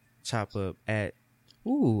THE chop up at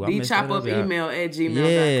the chop up email at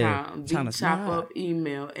gmail.com. The chop up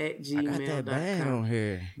email at gmail.com. I got that bad on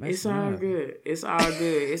here. It's all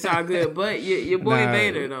good. But your boy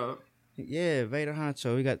Vader though. Yeah, Vader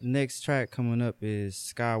Honcho. We got the next track coming up is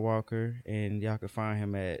Skywalker, and y'all can find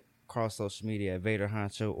him at cross social media at Vader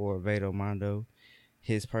Honcho or Vader Mondo.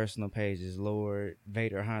 His personal page is Lord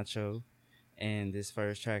Vader Honcho, and this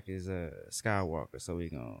first track is Skywalker. So we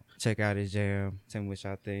gonna check out his jam. Tell me what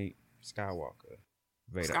y'all think. Skywalker.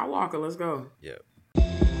 Vader. Skywalker, let's go. Yep.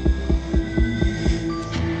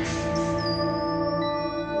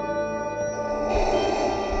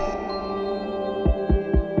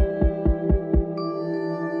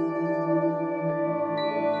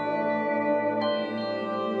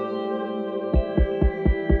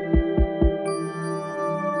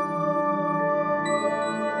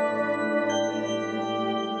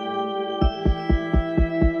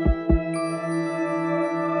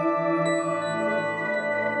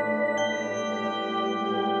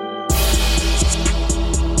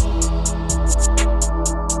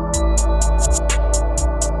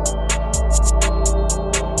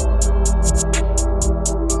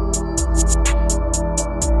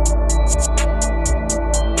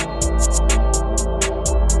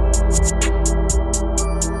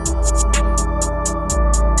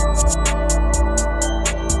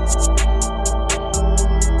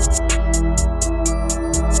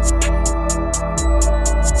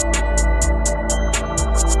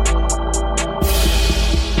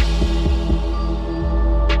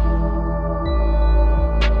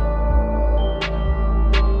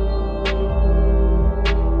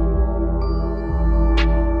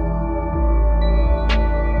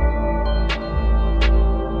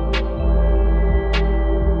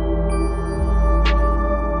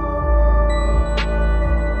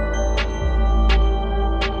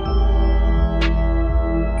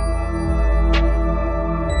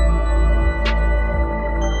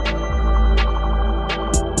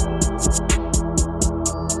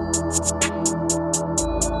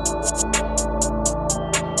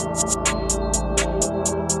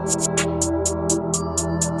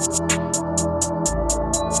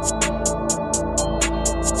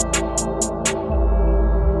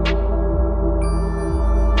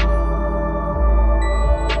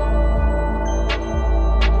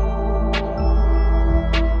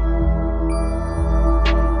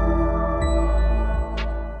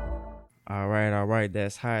 right,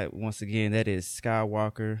 that's hot. Once again, that is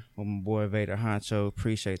Skywalker with my boy Vader Honcho.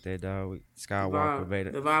 Appreciate that, dog. Skywalker,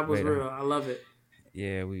 Vader. The vibe was Vader. Real. I love it.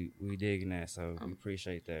 Yeah, we digging that, so we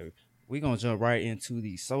appreciate that. We're gonna jump right into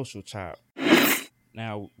the social chop.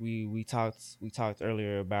 Now we talked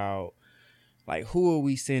earlier about like, who are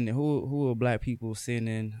we sending? Who are black people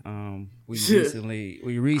sending?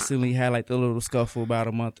 We recently had like the little scuffle about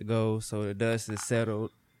a month ago, so the dust is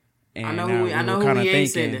settled. And I know who we ain't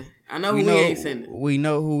sending. I know who we ain't sending. We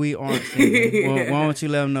know who we aren't sending. Why don't you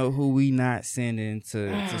let them know who we not sending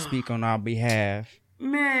to speak on our behalf?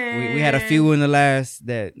 Man, we had a few in the last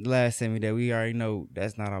semi that we already know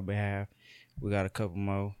that's not our behalf. We got a couple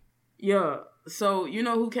more. Yeah. So you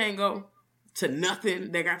know who can't go to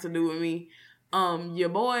nothing that got to do with me? Your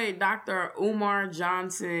boy Dr. Umar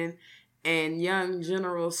Johnson and young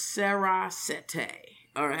General Sarah Sete.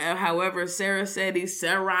 Or however Sarah Seti,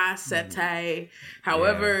 Sarah Sete,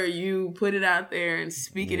 however you put it out there and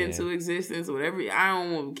speak it into existence, whatever. I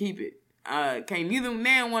don't want to keep it. Can't neither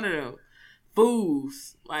man one of them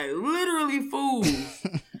fools, like literally fools,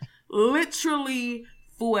 literally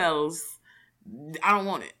fools. I don't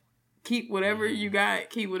want it. Keep whatever you got.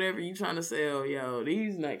 Keep whatever you trying to sell. Yo,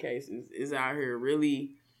 these nutcases is out here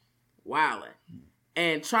really wilding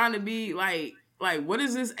and trying to be like what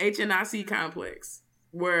is this HNIC complex?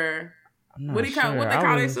 Where what they call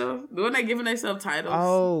themselves? When they giving themselves titles?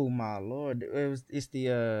 Oh my Lord! It's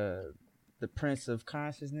the Prince of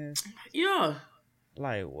Consciousness. Yeah.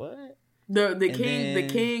 Like what? The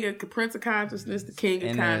king of Prince of Consciousness, the king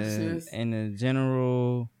of consciousness, and the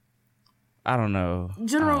general. I don't know.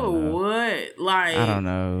 What? Like I don't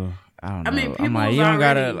know. I mean, people like, you don't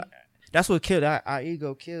gotta. That's what killed our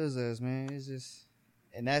ego. Kills us, man. It's just.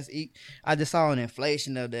 And I just saw an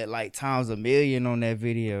inflation of that, like times a million on that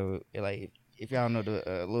video. Like, if y'all know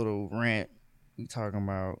the little rant we talking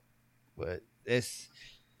about, but that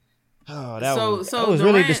was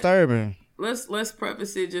really disturbing. Let's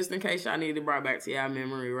preface it just in case y'all need it brought back to y'all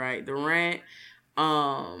memory. Right, the rant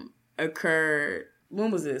occurred.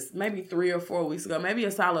 When was this? Maybe 3 or 4 weeks ago. Maybe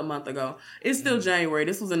a solid month ago. It's still January.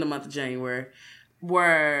 This was in the month of January,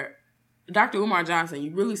 where Dr. Umar Johnson,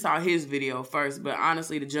 you really saw his video first, but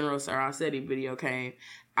honestly, the General Sarah Seti video came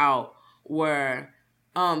out where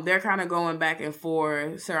they're kind of going back and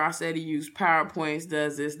forth. Sarah Seti used PowerPoints,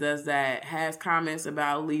 does this, does that, has comments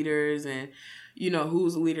about leaders and, you know,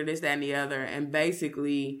 who's a leader, this, that, and the other. And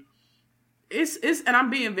basically, it's and I'm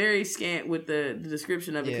being very scant with the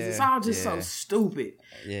description of it because it's all just so stupid.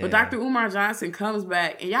 Yeah. But Dr. Umar Johnson comes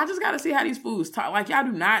back, and y'all just got to see how these fools talk. Like, y'all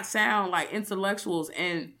do not sound like intellectuals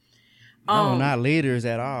and no, not leaders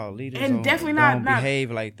at all. Leaders and definitely don't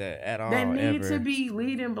behave like that at all. They need to be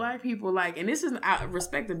leading black people. Like, and this is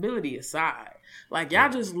respectability aside. Like,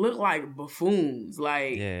 y'all just look like buffoons.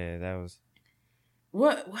 Like, yeah, that was.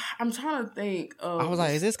 What I'm trying to think of. I was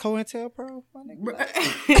like, is this COINTELPRO?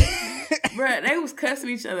 Bruh, they was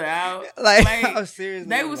cussing each other out. Like I'm seriously.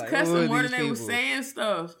 They was cussing more than they was saying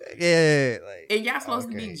stuff. Yeah. And y'all supposed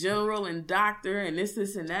to be general and doctor and this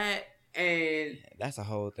and that. And that's a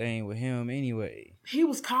whole thing with him anyway. He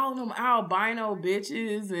was calling them albino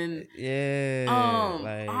bitches and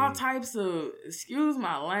all types of, excuse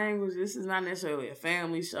my language, this is not necessarily a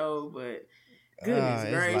family show, but goodness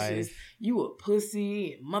gracious, you a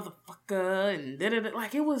pussy and motherfucker and da-da-da.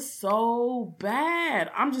 Like, it was so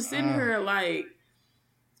bad. I'm just sitting here like,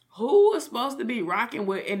 who was supposed to be rocking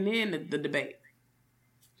with? And then the debate,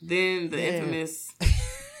 then the infamous.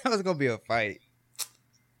 That was gonna be a fight.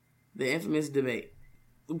 The infamous debate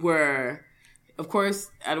where, of course,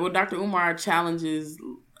 Dr. Umar challenges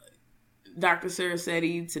Dr. Sarah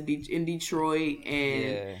Seti in Detroit,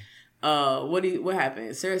 and what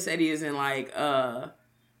happened? Sarah Seti is in like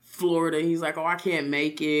Florida. He's like, oh, I can't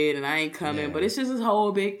make it, and I ain't coming. Yeah. But it's just this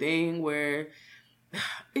whole big thing where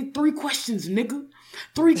 3 questions, nigga.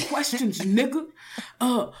 3 questions, nigga.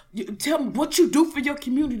 Tell me what you do for your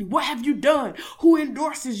community. What have you done? Who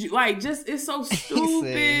endorses you? Like, just, it's so stupid. Who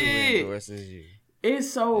endorses you? It's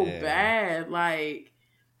so bad. Like,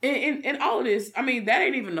 and all of this, I mean, that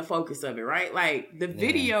ain't even the focus of it, right? Like, the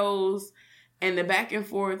videos and the back and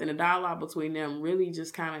forth and the dialogue between them really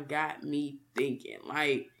just kind of got me thinking,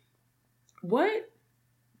 like, what?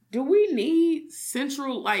 Do we need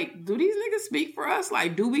central, like, do these niggas speak for us?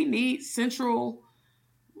 Like, do we need central,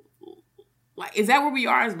 like, is that where we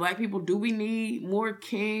are as black people? Do we need more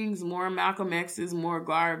Kings, more Malcolm X's, more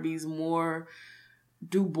Garveys, more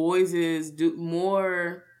Du Bois's,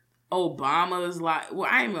 more Obama's? Like, well,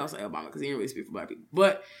 I ain't gonna say Obama because he didn't really speak for black people,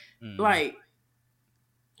 but like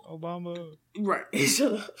Obama, right?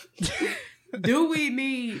 Shut up. Do we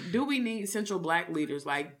need central black leaders?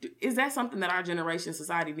 Like, is that something that our generation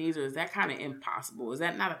society needs, or is that kind of impossible? Is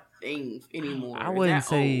that not a thing anymore? I wouldn't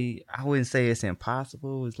say it's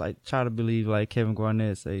impossible. It's like, try to believe, like Kevin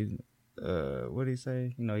Garnett say, what did he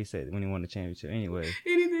say? You know, he said when he won the championship anyway.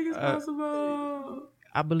 Anything is possible.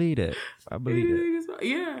 I believe that.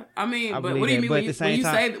 Yeah, I mean, but what do you mean when you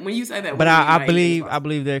say that? But I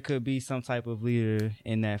believe there could be some type of leader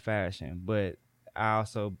in that fashion. But I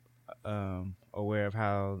also aware of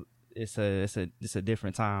how it's a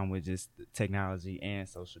different time with just technology and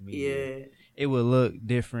social media. Yeah, it would look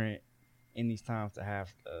different in these times to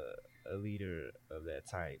have a leader of that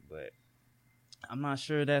type. But I'm not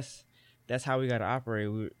sure that's how we got to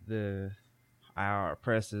operate. Our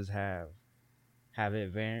oppressors have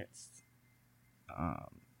advanced,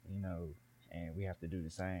 and we have to do the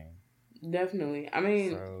same. Definitely. I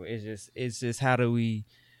mean, so it's just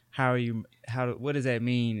what does that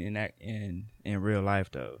mean in real life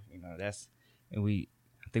though? I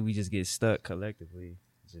think we just get stuck collectively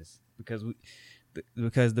just because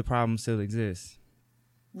the problem still exists.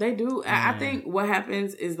 They do. I think what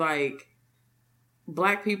happens is like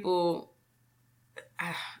black people.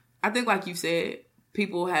 I think, like you said,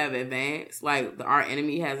 people have advanced. Like our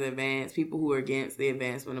enemy has advanced. People who are against the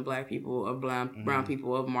advancement of black people, of brown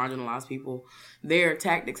people, of marginalized people, their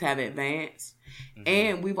tactics have advanced. Mm-hmm.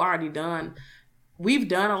 And we've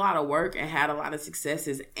done a lot of work and had a lot of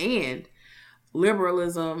successes. And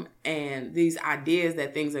liberalism and these ideas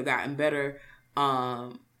that things have gotten better,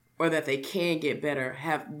 or that they can get better,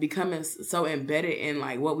 have become so embedded in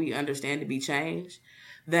like what we understand to be change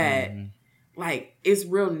that. Mm-hmm. Like, it's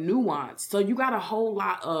real nuanced. So you got a whole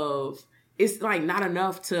lot of... It's, like, not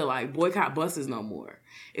enough to, like, boycott buses no more.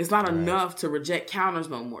 It's not enough to reject counters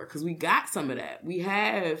no more. Because we got some of that. We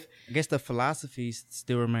have... I guess the philosophy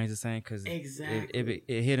still remains the same. Because it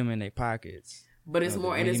hit them in their pockets. But it's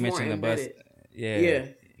more... And it's more embedded. Yeah.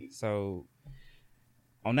 So,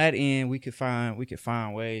 on that end, we could find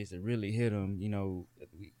ways to really hit them.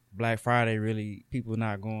 Black Friday, really, people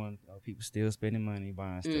not going. People still spending money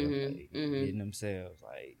buying stuff, getting themselves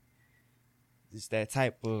like just that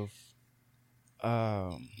type of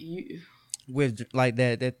with like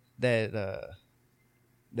that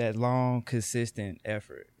long consistent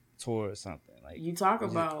effort towards something. Like you talk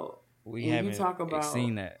about, we haven't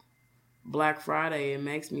seen that. Black Friday, it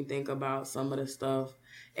makes me think about some of the stuff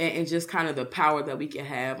and just kind of the power that we can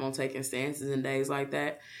have on taking stances in days like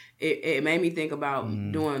that. It made me think about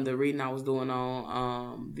doing the reading I was doing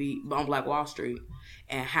on Black Wall Street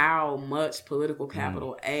and how much political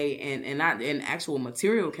capital and not in actual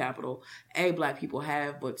material capital black people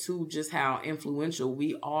have, but two, just how influential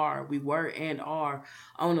we were and are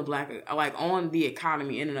on on the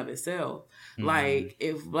economy in and of itself. Like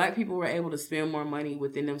if black people were able to spend more money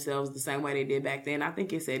within themselves the same way they did back then, I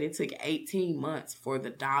think it said it took 18 months for a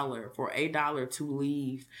dollar to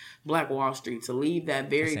leave Black Wall Street, to leave that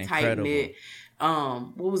very tight knit.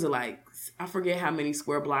 What was it like? I forget how many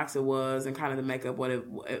square blocks it was and kind of the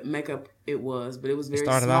makeup it was, but it was very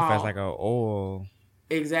small. It started off as like an oil.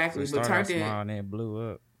 Exactly, but turned small and then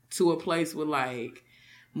blew up to a place with like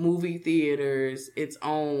movie theaters, its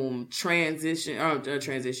own transportation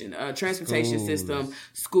system,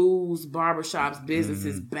 schools, barbershops,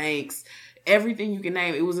 businesses, banks, everything you can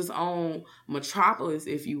name. It was its own metropolis,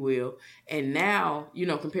 if you will. And now,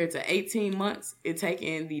 compared to 18 months, it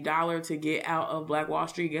taking the dollar to get out of Black Wall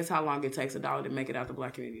Street. Guess how long it takes a dollar to make it out the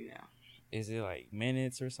black community now? Is it like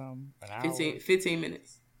minutes or something? An hour? 15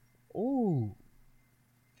 minutes. Ooh.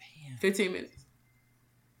 Damn. 15 minutes.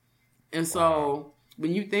 And so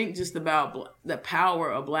when you think just about the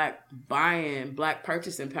power of black buying, black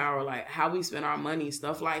purchasing power, like how we spend our money,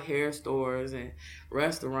 stuff like hair stores and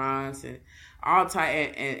restaurants and all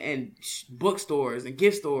type and bookstores and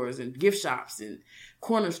gift stores and gift shops and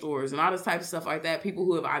corner stores and all this type of stuff like that. People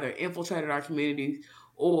who have either infiltrated our communities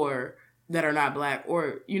or that are not black,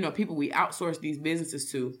 or people we outsource these businesses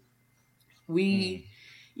to. We,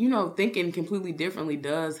 thinking completely differently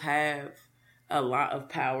does have a lot of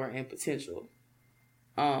power and potential.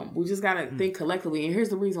 We just got to think collectively. And here's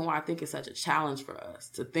the reason why I think it's such a challenge for us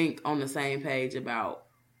to think on the same page about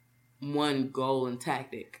one goal and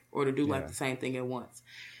tactic, or to do like the same thing at once.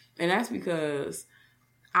 And that's because,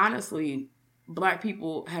 honestly, black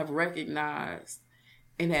people have recognized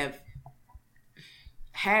and have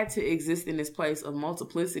had to exist in this place of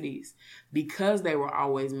multiplicities because they were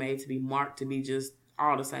always made to be marked to be just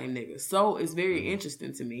all the same niggas. So it's very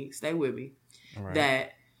interesting to me, stay with me,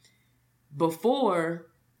 that before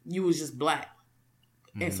you was just black.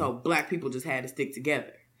 And so black people just had to stick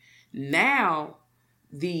together. Now,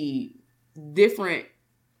 the different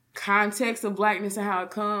context of blackness and how it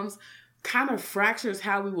comes kind of fractures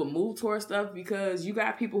how we will move towards stuff, because you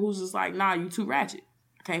got people who's just like, nah, you too ratchet,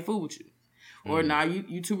 I can't fool with you. Or nah,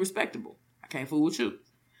 you too respectable, I can't fool with you.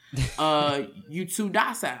 You too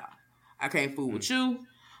docile, I can't fool with you.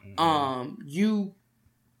 You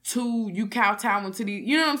Two, you kowtowing to the,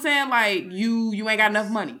 you know what I'm saying? Like, you ain't got enough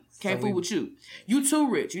money. Can't fool with you. You too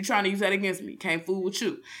rich. You trying to use that against me. Can't fool with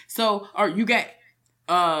you. So, or you got,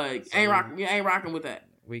 ain't rocking with that.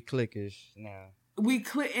 We cliquish now. We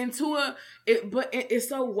click into but it's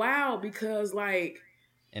so wild because, like,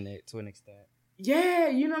 to an extent. Yeah,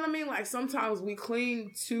 you know what I mean? Like, sometimes we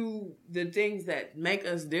cling to the things that make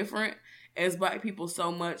us different as Black people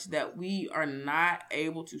so much that we are not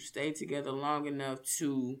able to stay together long enough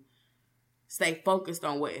to stay focused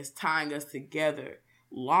on what is tying us together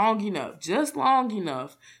just long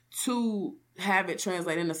enough to have it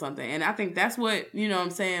translate into something. And I think that's what, you know what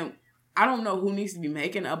I'm saying? I don't know who needs to be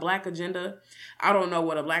making a Black agenda. I don't know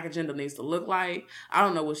what a Black agenda needs to look like. I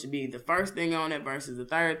don't know what should be the first thing on it versus the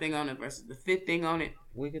third thing on it versus the fifth thing on it.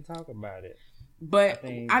 We could talk about it. But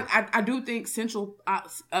I do think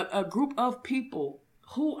a group of people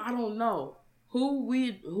who, I don't know, who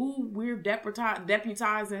we're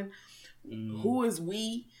deputizing, who is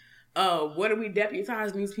we, what are we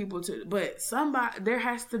deputizing these people to? But there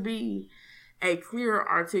has to be a clear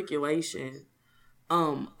articulation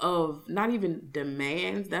of not even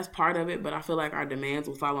demands. That's part of it, but I feel like our demands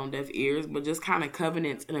will fall on deaf ears, but just kind of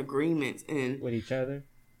covenants and agreements and with each other.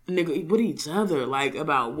 With each other, like,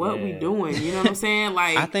 about what we doing, you know what I'm saying?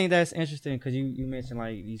 Like, I think that's interesting because you mentioned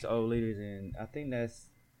like these old leaders, and I think that's,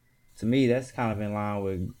 to me, that's kind of in line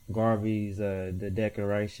with Garvey's the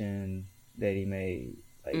declaration that he made.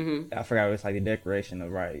 Like, I forgot, it was like the Declaration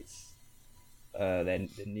of Rights, that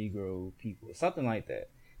the Negro people, something like that.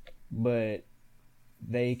 But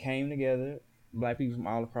they came together, Black people from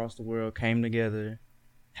all across the world came together,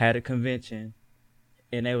 had a convention.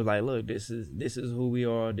 And they was like, look, this is who we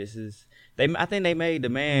are. I think they made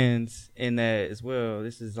demands in that as well.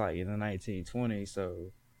 This is like in the 1920s.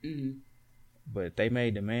 So, but they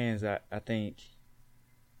made demands. I think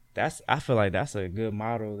I feel like that's a good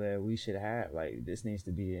model that we should have. Like, this needs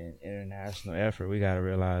to be an international effort. We got to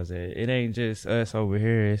realize that it ain't just us over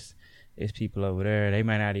here. It's people over there. They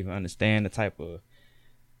might not even understand the type of,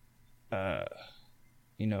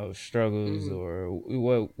 struggles or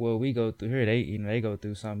what we go through here. They go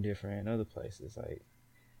through something different in other places.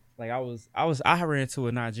 Like I ran into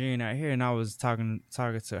a Nigerian out here, and I was talking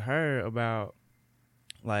to her about,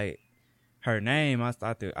 like, her name. I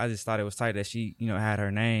just thought it was tight that she, had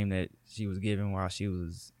her name that she was given while she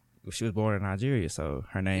was born in Nigeria. So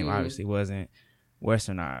her name obviously wasn't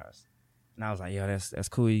westernized. And I was like, yo, that's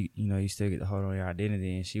cool. You still get to hold on your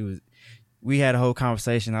identity. And we had a whole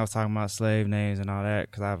conversation. I was talking about slave names and all that,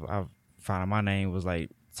 because I've found out my name was like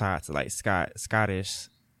tied to like Scottish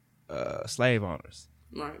slave owners.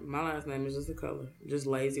 Right. My last name is just a color. Just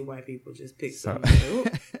lazy white people just pick something.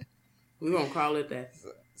 We're gonna call it that.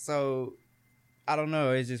 So I don't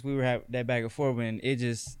know. It's just we were having that back and forth, and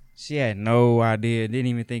she had no idea. Didn't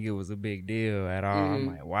even think it was a big deal at all. I'm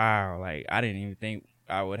like, wow. Like, I didn't even think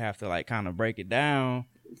I would have to like kind of break it down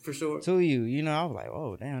for sure to you. I was like,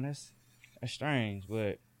 oh damn, that's strange.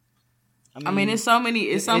 But I mean it's so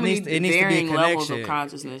many varying levels of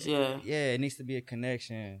consciousness. Yeah, it needs to be a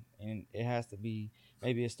connection, and it has to be,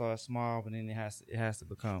 maybe it starts small, but then it has to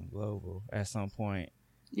become global at some point.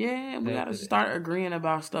 Yeah, we gotta start agreeing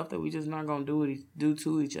about stuff that we just not gonna do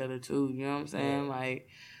to each other too. You know what I'm saying? Yeah. Like,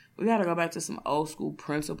 we gotta go back to some old school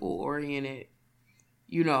principle oriented.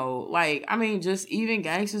 Like, I mean, just even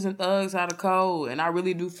gangsters and thugs had a code, and I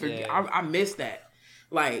really do forget. Yeah. I miss that.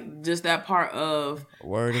 Like, just that part of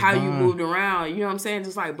how you moved around. You know what I'm saying?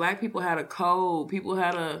 Just like Black people had a code. People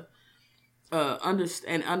had an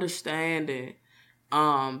understanding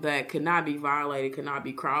that could not be violated, could not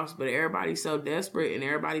be crossed. But everybody's so desperate, and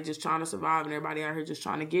everybody just trying to survive, and everybody out here just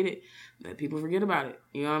trying to get it, that people forget about it.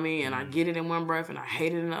 You know what I mean? And I get it in one breath, and I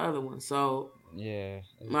hate it in the other one. So, yeah.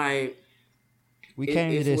 Like, we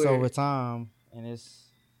came to this weird over time, and it's,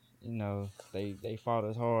 they fought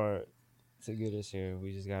us hard to get us here.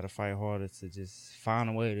 We just got to fight harder to just find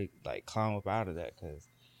a way to, like, climb up out of that. Cause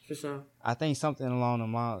for sure, I think something along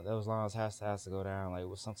those lines has to go down, like,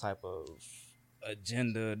 with some type of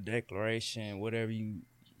agenda, declaration, whatever you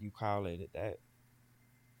call it. That,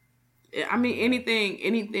 I mean,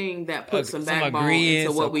 anything that puts some backbone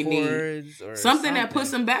into what we need. Something that puts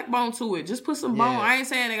some backbone to it. Just put some bone. I ain't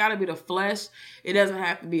saying it got to be the flesh. It doesn't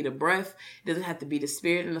have to be the breath. It doesn't have to be the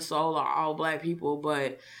spirit and the soul of all Black people.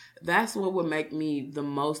 But that's what would make me the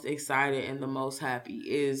most excited and the most happy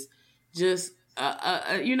is just,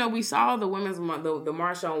 we saw the women's the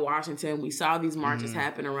march on Washington. We saw these marches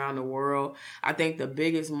happen around the world. I think the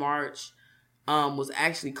biggest march was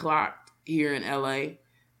actually clocked here in LA.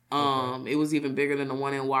 It was even bigger than the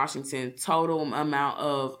one in Washington. Total amount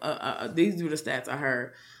of these are the stats I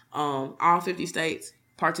heard. All 50 states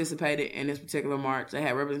participated in this particular march. They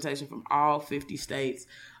had representation from all 50 states.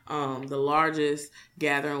 The largest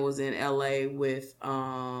gathering was in LA with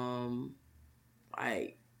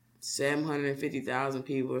like 750,000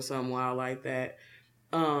 people or something wild like that.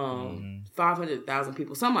 500,000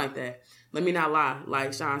 people, something like that. Let me not lie.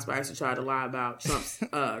 Like Sean Spicer tried to lie about Trump's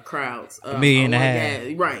crowds. $1.5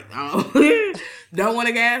 million. Right. Don't want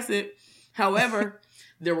to gas it. However,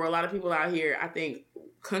 there were a lot of people out here. I think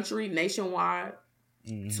nationwide,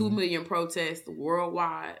 2 million protests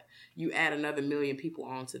worldwide. You add another 1 million people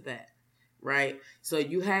onto that, right? So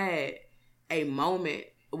you had a moment,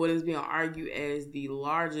 what is being argued as the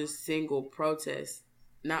largest single protest,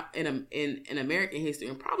 not in American history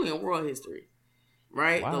and probably in world history,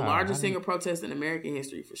 right? Wow. The largest single protest in American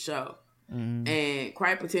history for sure. And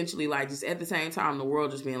quite potentially, like, just at the same time, the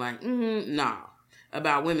world just being like, nah,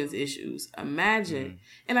 about women's issues. Imagine.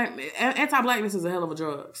 And anti-blackness is a hell of a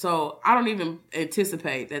drug. So I don't even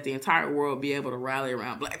anticipate that the entire world be able to rally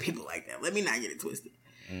around black people like that. Let me not get it twisted.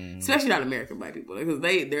 Especially not American black people. Because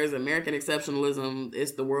there's American exceptionalism.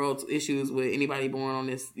 It's the world's issues with anybody born on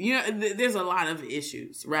this. You know, there's a lot of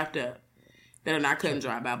issues wrapped up that are not cut and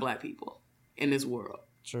dry about black people in this world.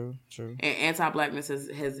 True. And anti-blackness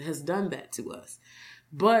has done that to us.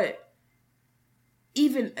 But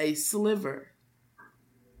even a sliver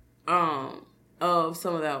of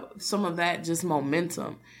some of that just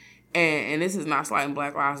momentum, and this is not slighting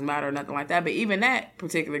Black Lives Matter or nothing like that, but even that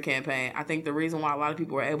particular campaign, I think the reason why a lot of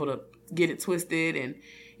people were able to get it twisted and,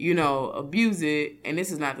 you know, abuse it, and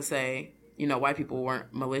this is not to say, you know, white people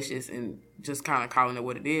weren't malicious and just kind of calling it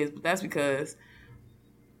what it is, but that's because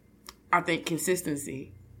I think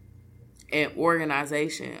consistency and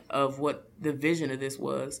organization of what the vision of this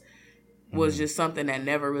was just something that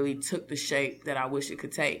never really took the shape that I wish it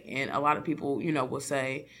could take. And a lot of people, you know, will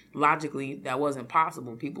say logically that wasn't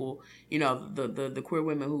possible. People, you know, the queer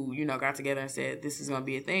women who, you know, got together and said this is going to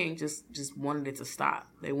be a thing, just wanted it to stop.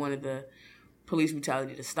 They wanted the police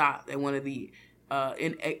brutality to stop. They wanted the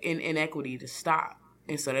inequity to stop.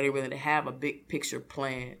 And so they really to have a big picture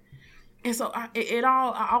plan. And so I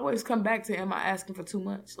always come back to, am I asking for too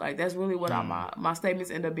much? Like, that's really what my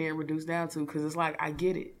statements end up being reduced down to, because it's like, I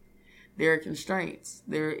get it. There are constraints.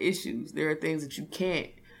 There are issues. There are things that you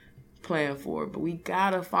can't plan for. But we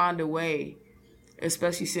gotta find a way,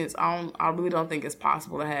 especially since I really don't think it's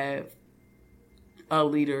possible to have a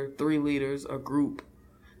leader, 3 leaders, a group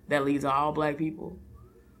that leads all black people.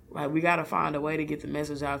 Like, we gotta find a way to get the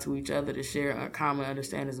message out to each other to share common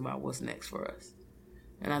understandings about what's next for us.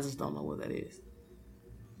 And I just don't know what that is.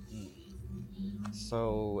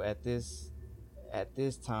 So at this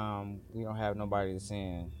time, we don't have nobody to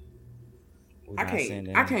send. I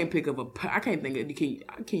can't pick up I can't think of,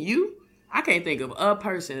 can you? I can't think of a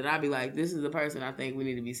person that I'd be like, this is the person I think we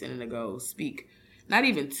need to be sending to go speak. Not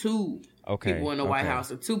even to people in the White House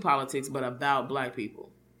or to politics, but about black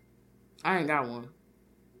people. I ain't got one.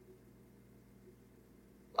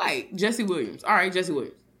 Like Jesse Williams. All right, Jesse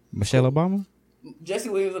Williams. Michelle Obama? Jesse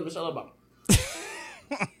Williams and Michelle Obama.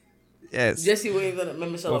 Yes. Jesse Williams and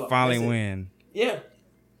Michelle Obama. Will finally win. Yeah.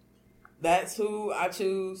 That's who I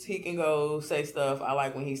choose. He can go say stuff. I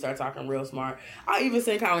like when he starts talking real smart. I even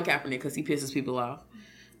say Colin Kaepernick because he pisses people off.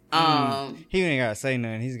 He ain't got to say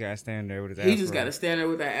nothing. He's got to stand there with his afro. He just got to stand there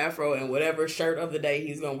with that afro and whatever shirt of the day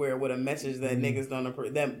he's going to wear with a message that niggas don't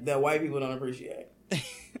that white people don't appreciate.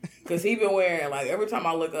 Because he been wearing, like, every time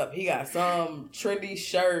I look up, he got some trendy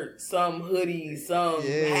shirt, some hoodie, some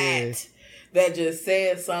hat that just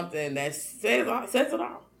says something that sets it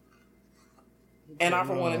off. And I,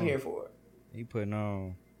 for one, am here for it. He putting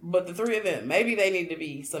on. But the 3 of them, maybe they need to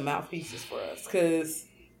be some mouthpieces for us,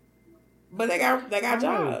 but they got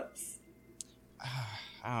jobs.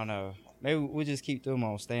 I don't know. Maybe we'll just keep them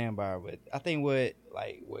on standby. But I think what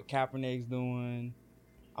Kaepernick's doing,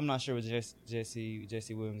 I'm not sure what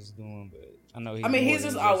Jesse Williams is doing, but I know he's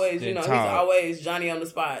just always, he's always Johnny on the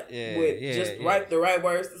spot with the right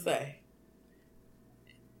words to say.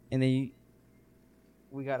 And then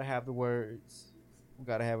we gotta have the words. We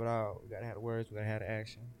gotta have it all. We gotta have the words. We gotta have the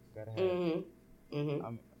action. We gotta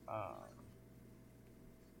have.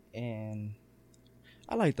 And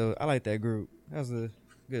I like that group. That was a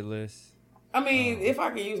good list. I mean, if I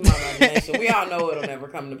can use my imagination, we all know it'll never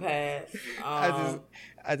come to pass.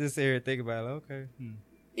 I just sit here and think about it. Okay.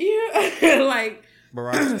 Yeah, like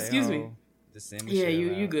Barack, excuse me. Yeah,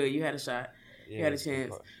 you good. You had a shot. Yeah, you had a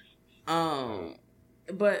chance.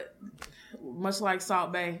 But much like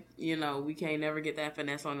Salt Bay, we can't never get that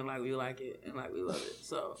finesse on it like we like it and like we love it.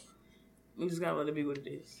 So we just gotta let it be what it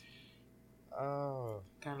is. Oh.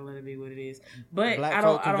 Gotta let it be what it is. But Black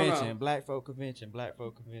Folk Convention. Black Folk Convention.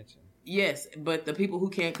 Yes, but the people who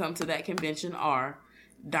can't come to that convention are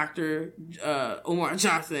Dr. Umar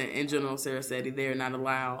Johnson and General Sarasetti. They're not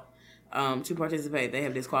allowed to participate. They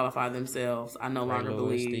have disqualified themselves. I no longer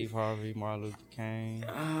believe. Steve Harvey, Martin Luther King.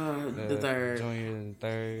 The third. Junior the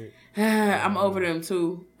third. I'm over them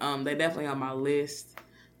too. They definitely on my list.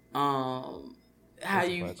 How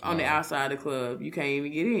you on the outside of the club? You can't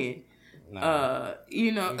even get in. Nah.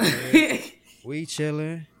 You know. We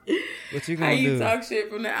chilling. What you gonna how do? You talk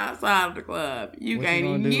shit from the outside of the club? You can't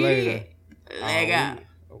even get later? Leg out.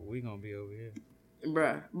 We gonna be over here,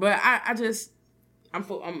 bruh. But I'm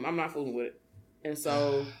not fooling with it. And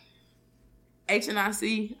so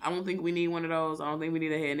HNIC, I don't think we need one of those. I don't think we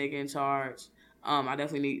need a head nigga in charge. I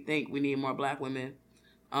definitely think we need more black women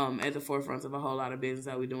at the forefront of a whole lot of business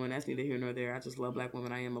that we're doing. That's neither here nor there. I just love black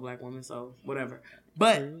women. I am a black woman, so whatever.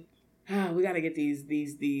 But we gotta get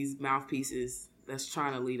these mouthpieces that's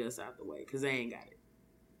trying to lead us out the way, because they ain't got it.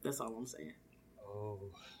 That's all I'm saying.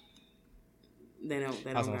 Oh. They don't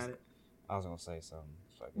got it. I was gonna say something.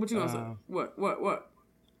 What you gonna say? What?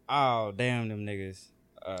 Oh, damn them niggas.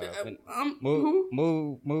 Who?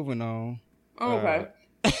 Moving on. Oh, okay.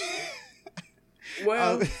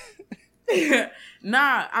 Well,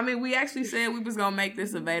 nah. I mean, we actually said we was gonna make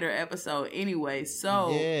this a Vader episode anyway.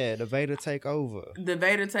 So yeah, the Vader takeover. The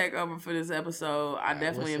Vader takeover for this episode. I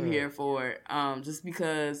definitely am here for it. Just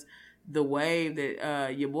because the wave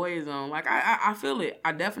that your boy is on, like I feel it.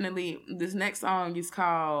 I definitely. This next song is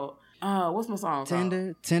called what's my song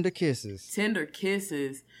called? Tender Kisses. Tender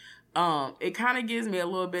Kisses. It kind of gives me a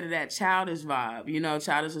little bit of that Childish vibe. You know,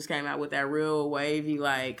 Childish just came out with that real wavy,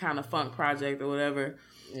 like, kind of funk project or whatever.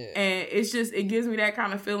 Yeah. And it gives me that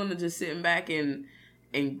kind of feeling of just sitting back and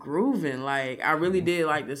grooving. Like, I really did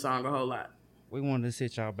like this song a whole lot. We wanted to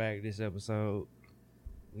sit y'all back this episode.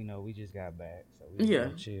 You know, we just got back, so we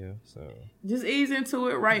gonna chill. So just ease into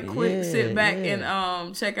it right quick. Sit back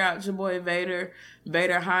and check out your boy Vader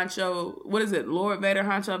Honcho. What is it? Lord Vader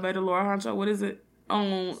Honcho, Vader Lord Honcho. What is it?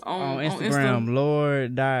 On Instagram,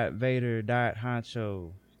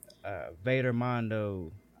 Lord.Vader.Honcho, Vader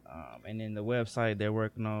Mondo, and then the website they're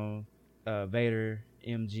working on,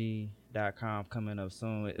 VaderMG.com, coming up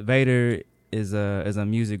soon. Vader is a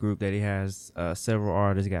music group that he has several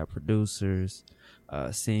artists, got producers,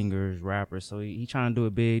 singers, rappers. So he trying to do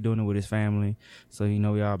it big, doing it with his family. So you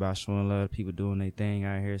know we all about showing love, people doing their thing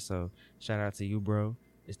out here. So shout out to you, bro.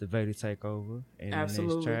 It's the Vader takeover, and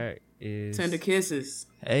absolutely. The next track is Tender Kisses.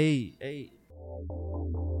 Hey.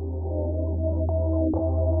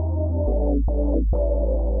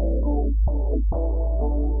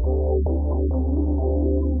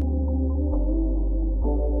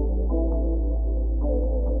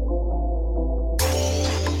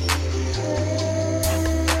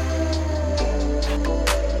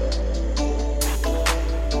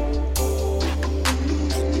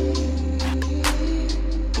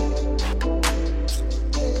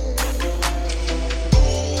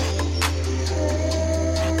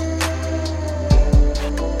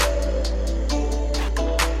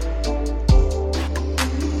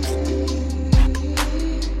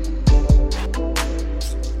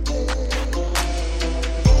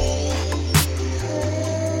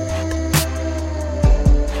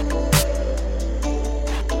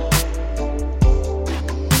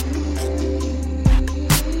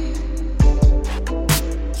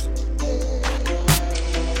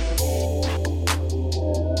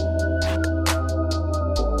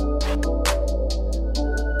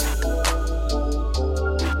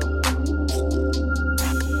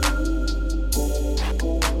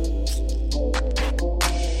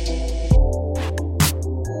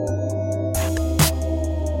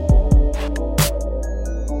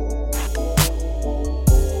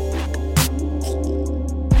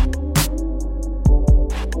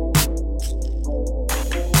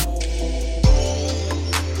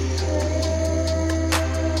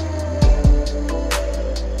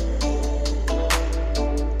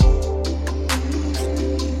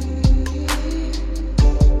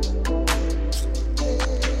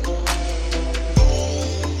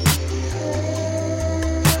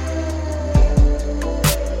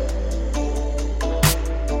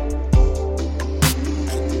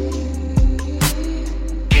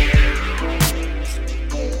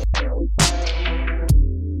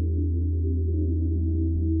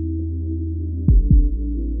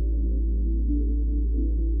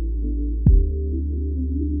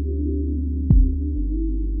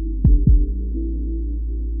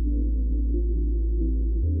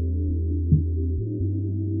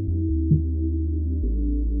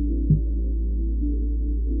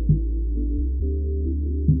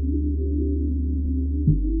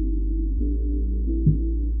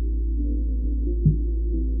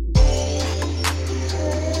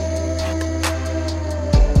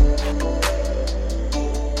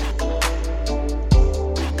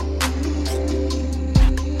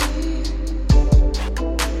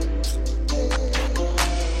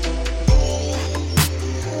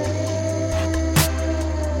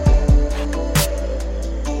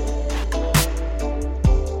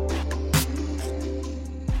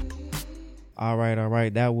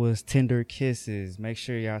 right, that was Tender Kisses. Make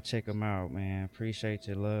sure y'all check them out, man. Appreciate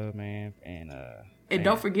your love, man. And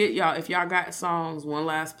don't forget, y'all, if y'all got songs, one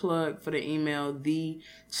last plug for the email,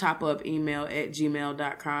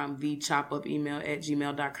 thechopupemail@gmail.com,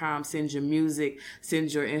 thechopupemail@gmail.com. Send your music,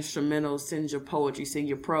 send your instrumentals, send your poetry, send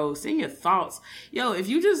your prose, send your thoughts. Yo, if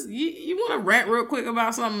you just, you want to rant real quick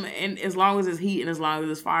about something, and as long as it's heat and as long as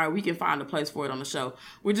it's fire, we can find a place for it on the show.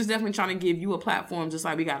 We're just definitely trying to give you a platform, just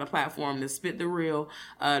like we got a platform to spit the real,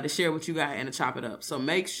 to share what you got and to chop it up. So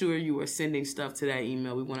make sure you are sending stuff to that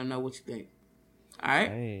email. We want to know what you think. All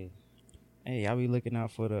right. Hey, I'll be looking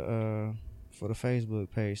out for the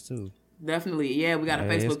Facebook page too. Definitely, yeah. We got a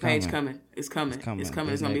Facebook page coming. It's coming. It's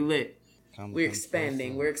gonna be lit. We're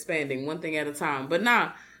expanding. We're expanding one thing at a time. But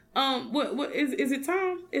what is it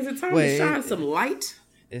time? Is it time to shine some light?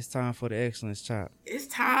 It's time for the excellence chop. It's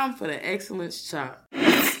time for the excellence chop.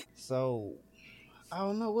 So, I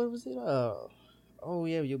don't know, what was it? Oh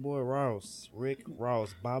yeah, your boy Rick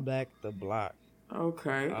Ross, Bob Back the Block.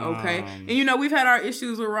 Okay. And we've had our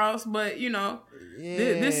issues with Ross, but we're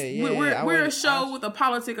a show with a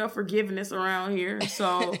politic of forgiveness around here.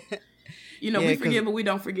 So, we forgive, but we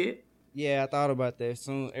don't forget. Yeah, I thought about that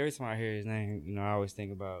soon. Every time I hear his name, I always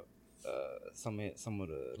think about some of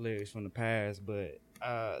the lyrics from the past. But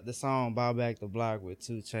the song "Bob Back the Block" with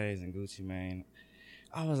 2 Chainz and Gucci Mane,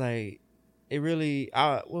 I was like, it really.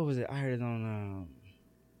 What was it? I heard it on.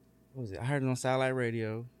 I heard it on Satellite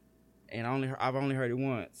Radio. And I've only heard it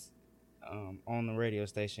once on the radio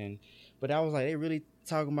station. But I was like, they really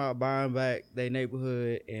talking about buying back their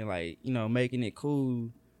neighborhood and, making it cool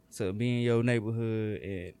to be in your neighborhood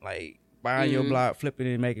and, buying your block, flipping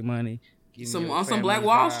it and making money. Some Black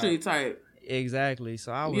Wall Street type. Exactly.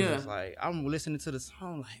 So I was just like, I'm listening to the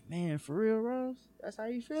song like, man, for real, Rose? That's how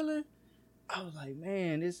you feeling? I was like,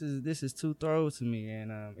 man, this is too throw to me.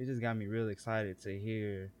 And it just got me really excited to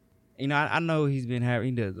hear. I know he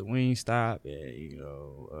does the Wingstop, and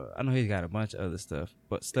I know he's got a bunch of other stuff,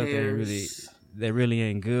 but stuff that really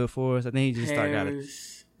ain't good for us. I think he just got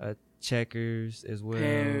a Checkers as well.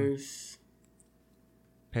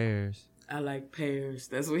 Pears. I like pears.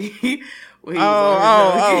 That's what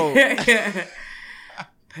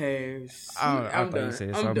pears. I'm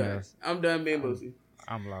done. I'm done being boozy.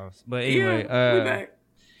 I'm lost. But anyway, we back.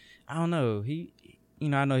 I don't know.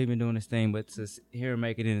 I know he's been doing this thing, but to hear him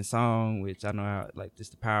make it in a song, which I know how, just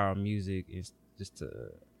the power of music is just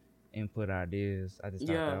to input ideas. I just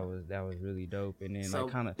thought that was really dope. And then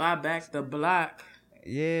buy back the block.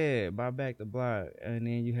 Yeah, buy back the block. And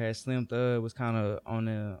then you had Slim Thug was kind of on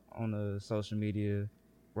the social media,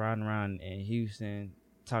 riding around in Houston,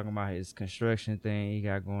 talking about his construction thing he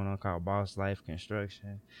got going on called Boss Life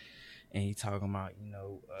Construction. And he talking about,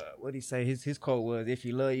 what he say? His quote was, "If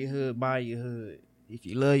you love your hood, buy your hood. If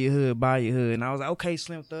you love your hood, buy your hood." And I was like, okay,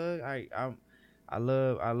 Slim Thug, I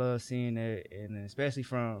love seeing that, and especially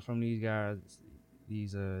from these guys,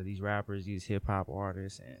 these rappers, these hip hop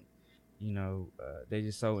artists, and they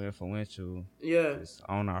just so influential, just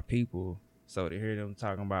on our people. So to hear them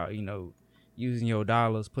talking about using your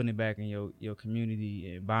dollars, putting it back in your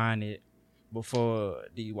community, and buying it before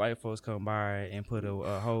the white folks come by and put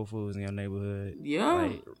a Whole Foods in your neighborhood,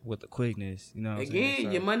 with the quickness, Again,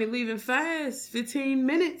 so, your money leaving fast, 15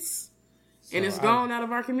 minutes, and it's gone out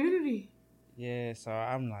of our community. Yeah, so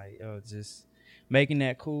I'm like, just making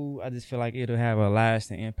that cool. I just feel like it'll have a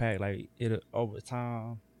lasting impact. It'll over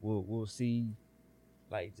time, we'll see,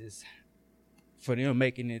 just for them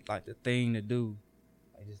making it the thing to do,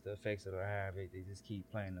 just the effects it'll have. They just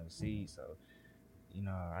keep planting those seeds. So.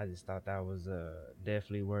 I just thought that was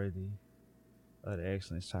definitely worthy of the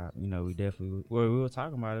excellence chop. We were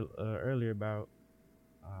talking about it earlier about,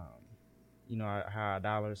 how a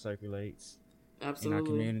dollar circulates. Absolutely. In our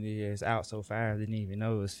community. It's out so fast. I didn't even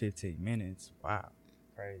know it was 15 minutes. Wow,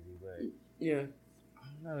 crazy. But yeah, I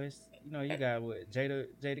don't know. It's you got what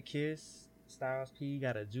Jada Kiss, Styles P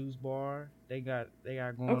got a juice bar. They got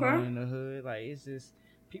going on in the hood. It's just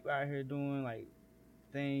people out here doing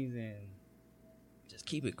things and. Just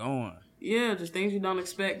keep it going. Yeah, just things you don't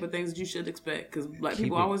expect, but things that you should expect. Because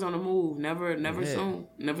people always on the move, never soon,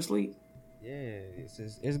 never sleep. Yeah,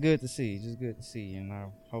 it's good to see. Just good to see,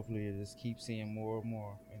 hopefully it just keeps seeing more and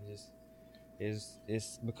more, and it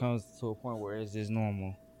becomes to a point where it's just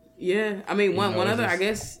normal. Yeah, I mean one other, I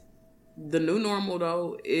guess, the new normal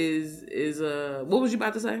though is what was you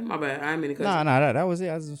about to say? My bad, I didn't mean to cut. No, that was it.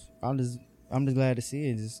 I'm just glad to see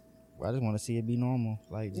it. I just want to see it be normal.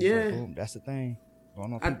 Boom, that's the thing.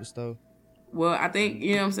 Going on people's stuff. Well, I think,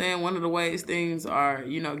 what I'm saying, one of the ways things are,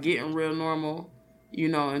 getting real normal you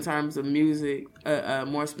know, in terms of music,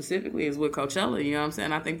 more specifically, is with Coachella. You know what I'm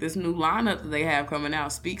saying? I think this new lineup that they have coming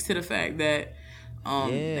out speaks to the fact that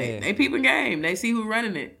they peeping game. They see who's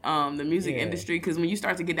running it. The music industry, because when you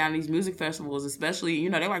start to get down to these music festivals, especially, you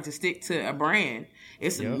know, they like to stick to a brand.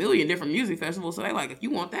 It's a million different music festivals, so they like, if you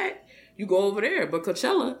want that, you go over there. But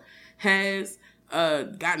Coachella has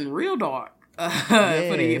gotten real dark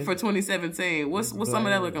for 2017. What's some of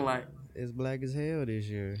that looking like? It's black as hell this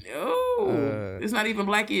year. Oh, it's not even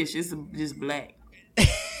blackish. It's just black.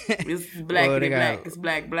 It's black and black. It's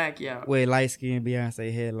black, y'all. Wait, light skinned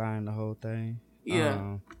Beyonce headline the whole thing.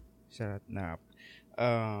 Yeah. Shout out.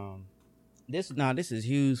 This is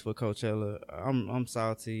huge for Coachella. I'm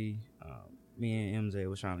salty. Me and MJ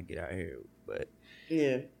was trying to get out here, but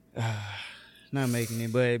not making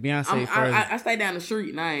it. But Beyonce first. I stay down the street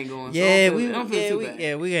and I ain't going. Yeah, so I don't feel too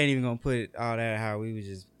bad. We ain't even gonna put all that how we was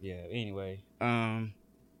just Anyway, I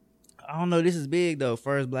don't know. This is big though.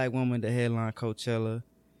 First black woman to headline Coachella.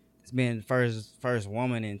 It's been first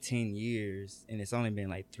woman in 10 years, and it's only been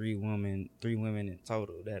like three women in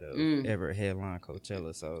total that have ever headlined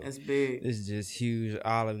Coachella. So that's big. This is just huge,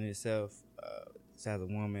 all in itself. As a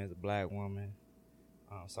woman, as a black woman,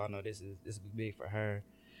 so I know this is big for her.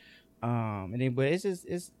 But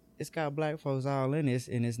it's got black folks all in this,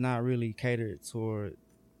 and it's not really catered toward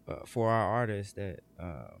for our artists that.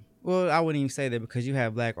 Well, I wouldn't even say that, because you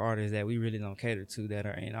have black artists that we really don't cater to that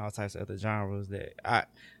are in all types of other genres that I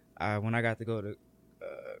when I got to go to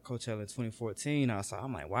Coachella in 2014,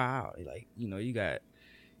 I'm like, wow, like, you know, you got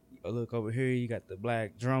a look over here, you got the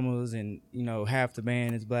black drummers, and, you know, half the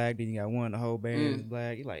band is black, then you got the whole band is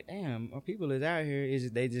black. You're like, damn, our people is out here.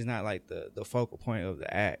 They just not like the focal point of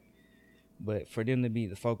the act. But for them to be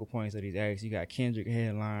the focal points of these acts, you got Kendrick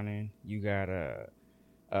headlining, you got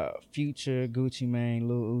Future, Gucci Mane,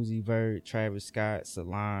 Lil Uzi Vert, Travis Scott,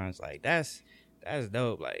 Solange. Like, that's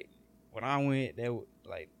dope. Like, when I went, I'm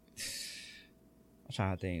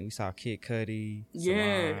trying to think. We saw Kid Cudi,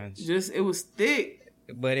 Solange. It was thick.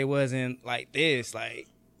 But it wasn't like this. Like,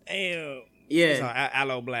 damn. Yeah. We saw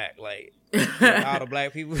Aloe Black. Like, all the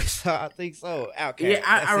black people saw, I think so. Outkast. Yeah,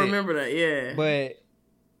 I remember that, yeah. But,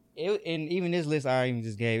 and even this list I even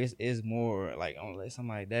just gave, it's more like on list. I'm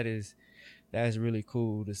like, that's really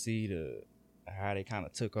cool to see how they kind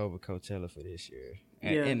of took over Coachella for this year.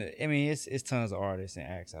 And I mean, it's tons of artists and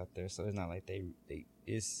acts out there, so it's not like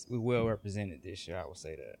we're well represented this year. I would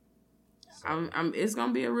say that. So. It's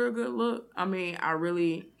gonna be a real good look. I mean,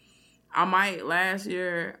 last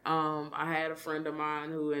year, I had a friend of mine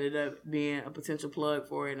who ended up being a potential plug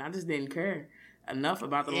for it, and I just didn't care enough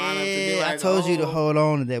about the lineup to be like, I told you to hold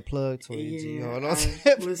on to that plug, Toya. Hold on to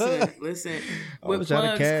that plug. Listen. With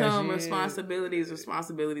plugs come responsibilities.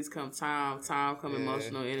 Responsibilities come time come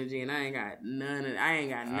emotional energy, and I ain't got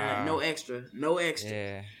none. No extra.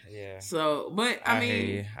 Yeah. So, but I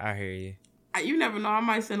mean, I hear you. You never know. I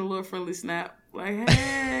might send a little friendly snap, like,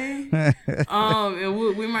 hey, and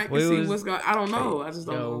we might see what's going. I don't know. I just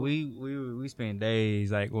don't know. We spend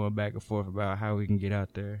days like going back and forth about how we can get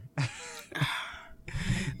out there.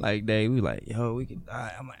 Like, we like, yo, we can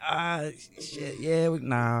die. I'm like, shit, yeah,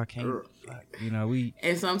 I can't. You know,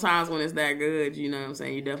 and sometimes when it's that good, you know what I'm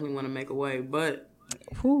saying, you definitely want to make a way. But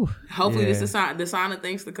hopefully this is the sign of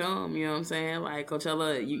things to come. You know what I'm saying? Like,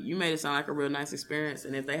 Coachella, you made it sound like a real nice experience,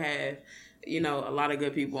 and if they have, you know, a lot of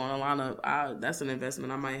good people on the lineup, that's an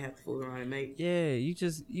investment I might have to fool around and make. Yeah, you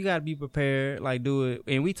got to be prepared. Like, do it.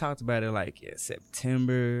 And we talked about it like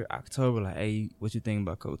September, October. Like, hey, what you think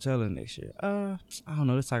about Coachella next year? I don't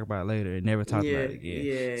know. Let's talk about it later. And never talk about it again.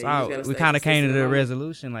 Yeah. So we kind of came to the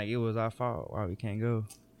resolution like it was our fault why we can't go.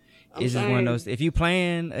 It's just one of those. If you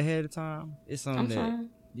plan ahead of time, it's something that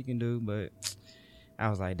you can do. But I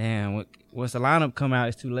was like, damn, once the lineup come out,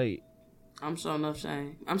 it's too late. I'm sure enough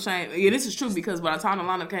shame. I'm ashamed. Yeah, this is true, because by the time the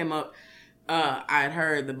lineup came up, I had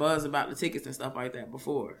heard the buzz about the tickets and stuff like that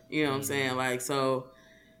before. You know what I'm saying? Like, so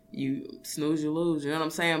you snooze, you lose. You know what I'm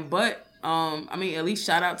saying? But I mean, at least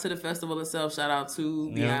shout out to the festival itself. Shout out to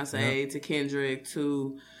Beyonce, to Kendrick,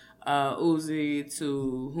 to Uzi,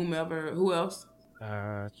 to whomever. Who else?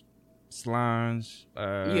 Solange.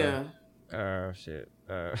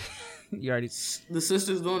 You already the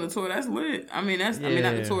sisters doing the tour. That's lit. I mean, I mean,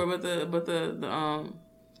 not the tour, but the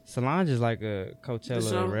Solange is like a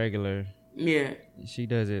Coachella regular. Yeah, she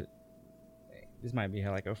does it. This might be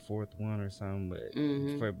like her fourth one or something, but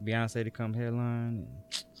for Beyonce to come headline,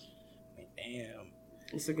 damn,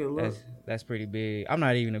 it's a good look. That's pretty big. I'm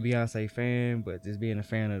not even a Beyonce fan, but just being a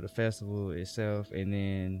fan of the festival itself, and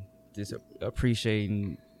then just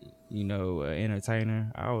appreciating, you know,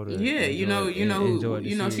 entertainer. I would you know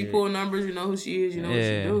she pull numbers. You know who she is. You know what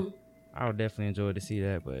she do. I would definitely enjoy to see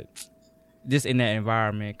that, but just in that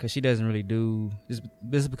environment, because she doesn't really do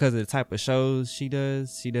just because of the type of shows she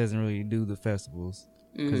doesn't really do the festivals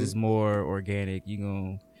because it's more organic. She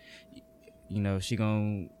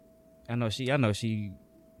I know she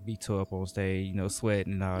be tore up on stage,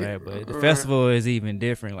 sweating and all that, but the festival is even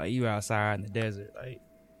different. Like, you outside in the desert, like,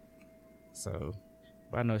 so.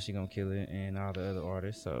 But I know she gonna kill it, and all the other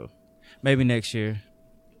artists. So maybe next year.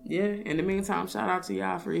 Yeah. In the meantime, shout out to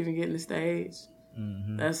y'all for even getting the stage.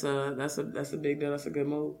 Mm-hmm. That's a big deal. That's a good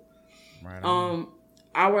move. Right on.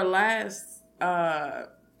 Our last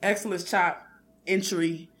Excellence Chop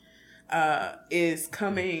entry is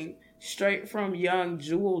coming straight from young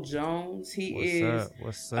Jewel Jones.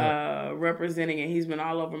 What's up? Representing, and he's been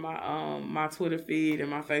all over my Twitter feed and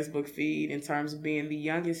my Facebook feed in terms of being the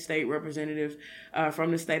youngest state representative from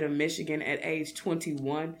the state of Michigan at age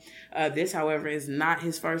 21. This, however, is not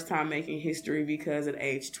his first time making history, because at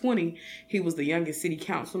age 20, he was the youngest city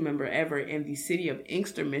council member ever in the city of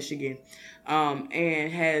Inkster, Michigan.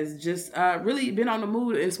 And has just really been on the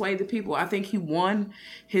move and swayed the people. I think he won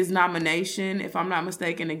his nomination, if I'm not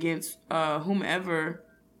mistaken, against whomever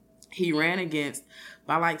he ran against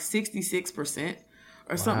by like 66%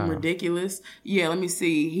 or something ridiculous. Yeah, let me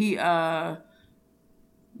see. He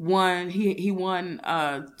won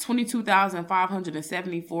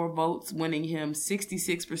 22,574 votes, winning him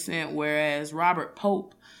 66%, whereas Robert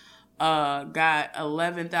Pope got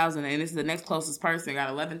 11,000, and this is the next closest person, got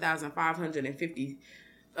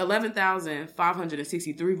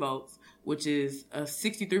 11,563 votes, which is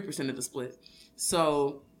 63% of the split.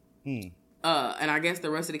 So, and I guess the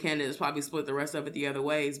rest of the candidates probably split the rest of it the other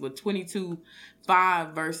ways, but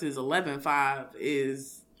 22-5 versus 11-5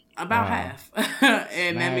 is about half.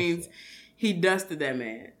 And that means he dusted that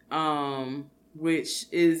man, which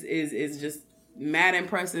is just mad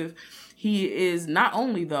impressive. He is not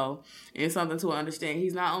only, though, and something to understand,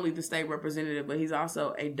 he's not only the state representative, but he's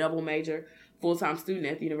also a double major full-time student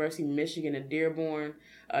at the University of Michigan at Dearborn.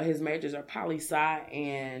 His majors are poli-sci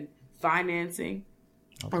and financing,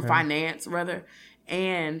 or finance, rather.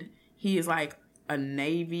 And he is like a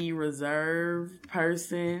Navy Reserve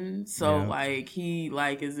person. So, he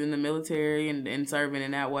is in the military and serving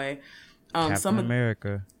in that way. Captain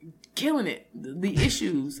America. Killing it. The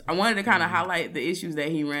issues. I wanted to kind of highlight the issues that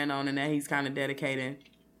he ran on and that he's kind of dedicating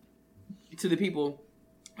to the people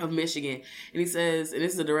of Michigan. And he says, and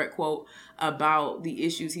this is a direct quote about the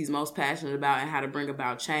issues he's most passionate about and how to bring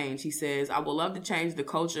about change. He says, "I would love to change the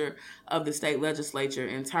culture of the state legislature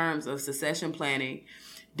in terms of succession planning,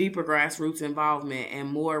 deeper grassroots involvement, and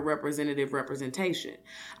more representative representation.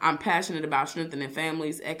 I'm passionate about strengthening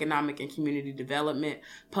families, economic and community development,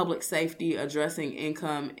 public safety, addressing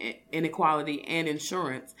income inequality and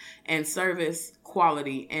insurance, and service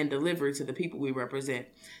quality and delivery to the people we represent."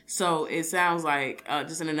 So it sounds like,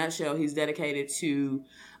 just in a nutshell, he's dedicated to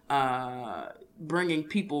bringing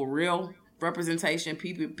people real representation,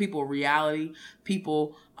 people reality,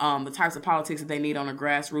 people the types of politics that they need on a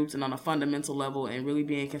grassroots and on a fundamental level, and really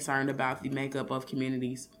being concerned about the makeup of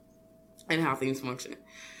communities and how things function.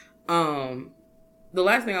 The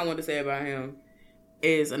last thing I want to say about him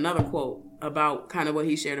is another quote about kind of what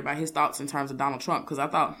he shared about his thoughts in terms of Donald Trump, because I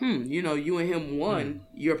thought, you and him won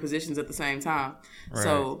your positions at the same time. Right.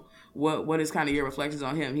 So what is kind of your reflections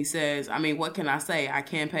on him? He says, what can I say? I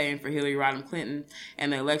campaigned for Hillary Rodham Clinton,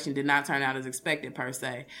 and the election did not turn out as expected, per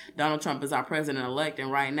se. Donald Trump is our president-elect, and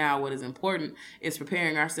right now what is important is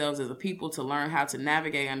preparing ourselves as a people to learn how to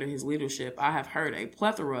navigate under his leadership. I have heard a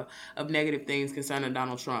plethora of negative things concerning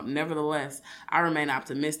Donald Trump. Nevertheless, I remain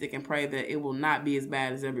optimistic and pray that it will not be as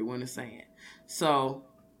bad as everyone is saying. So,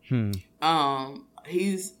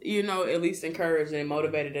 he's, at least encouraged and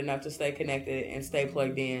motivated enough to stay connected and stay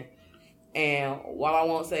plugged in. And while I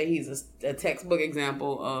won't say he's a textbook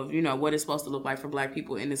example of, what it's supposed to look like for Black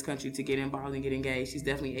people in this country to get involved and get engaged, he's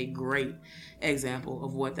definitely a great example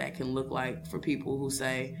of what that can look like for people who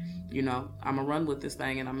say, I'm going to run with this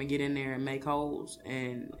thing and I'm going to get in there and make holes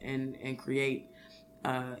and create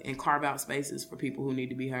and carve out spaces for people who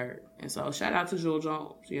need to be heard. And so shout out to Jewel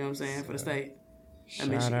Jones, for the state.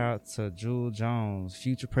 Shout out to Jewel Jones,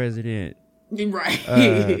 future president. Right.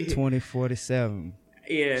 2047.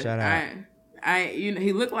 Yeah. Shout out.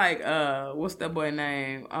 He looked like what's that boy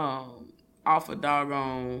name? Off of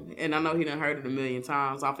doggone, and I know he done heard it a million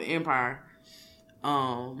times, off of Empire.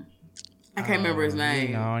 I can't remember his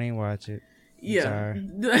name. No, I didn't watch it. Yeah.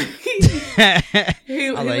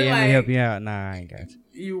 He let me help you out. Nah, I ain't got you.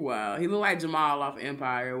 You wild. He looked like Jamal off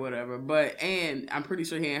Empire or whatever. And I'm pretty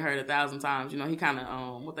sure he ain't heard 1,000 times. He kind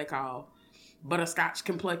of what they call butterscotch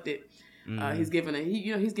complected. He's giving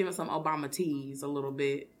some Obama tease a little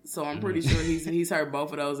bit. So I'm pretty sure he's heard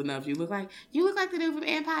both of those enough. You look like the dude from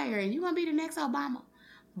Empire, and you're gonna be the next Obama.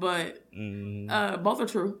 But both are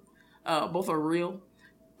true. Both are real.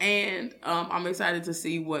 And I'm excited to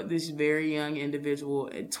see what this very young individual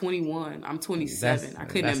at 21. I'm 27. I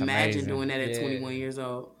couldn't imagine doing that at 21 years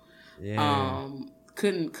old. Yeah.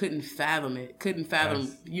 Couldn't fathom it. Couldn't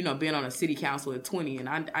fathom, being on a city council at 20. And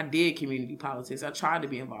I did community politics. I tried to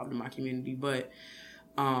be involved in my community. But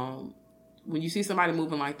when you see somebody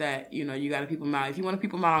moving like that, you got to peep him out. If you want to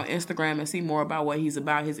peep him out on Instagram and see more about what he's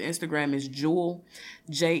about, his Instagram is Jewel,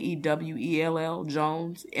 Jewell,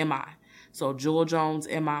 Jones, M.I. So Jewel Jones,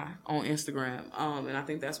 M.I. on Instagram. And I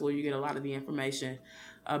think that's where you get a lot of the information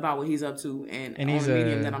about what he's up to and on a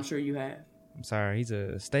medium that I'm sure you have. I'm sorry, he's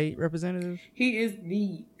a state representative? He is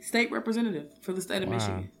the state representative for the state of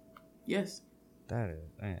Michigan. Yes. That's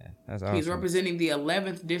awesome. He's representing the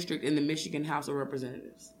 11th district in the Michigan House of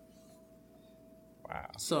Representatives. Wow.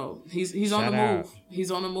 So he's on the move.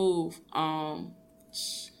 He's on the move.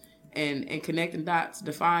 And connecting dots,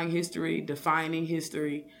 defining history,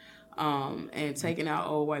 and taking out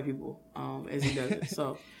old white people as he does it.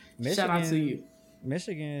 So shout out to you.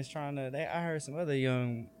 Michigan is trying to. I heard some other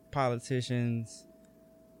young politicians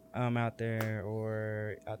out there,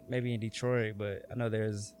 or maybe in Detroit, but I know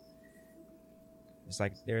there's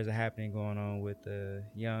a happening going on with the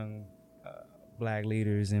young black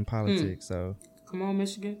leaders in politics. So come on,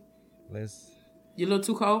 Michigan. You're a little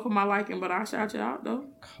too cold for my liking, but I'll shout you out though.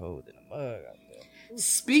 Cold in the mug out there.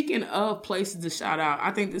 Speaking of places to shout out,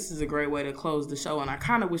 I think this is a great way to close the show, and I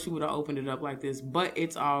kind of wish we would have opened it up like this, but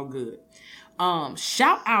it's all good.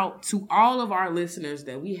 Shout out to all of our listeners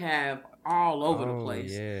that we have all over the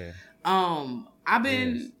place. Yeah. I've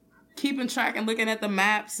been keeping track and looking at the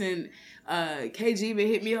maps, and KG even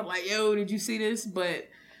hit me up like, yo, did you see this? But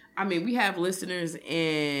I mean, we have listeners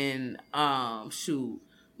in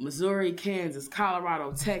Missouri, Kansas,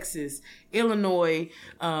 Colorado, Texas, Illinois,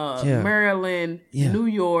 Maryland, New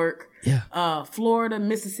York, Florida,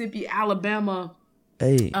 Mississippi, Alabama.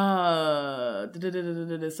 Hey.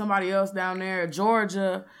 Somebody else down there,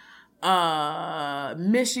 Georgia,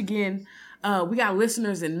 Michigan. We got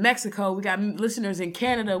listeners in Mexico. We got listeners in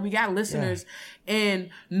Canada. We got listeners in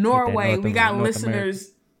Norway. We got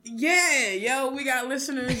listeners. America. We got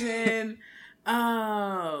listeners in.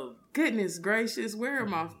 Goodness gracious, where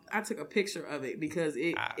am I? I took a picture of it because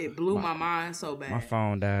it blew my mind so bad. My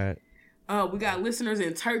phone died. We got listeners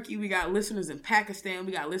in Turkey. We got listeners in Pakistan.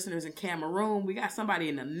 We got listeners in Cameroon. We got somebody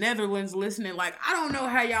in the Netherlands listening. Like, I don't know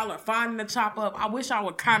how y'all are finding the chop up. I wish I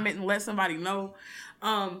would comment and let somebody know.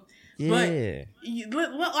 But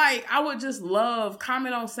like, I would just love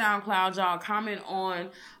comment on SoundCloud, y'all. Comment on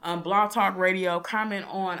Blog Talk Radio. Comment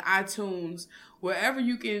on iTunes. Wherever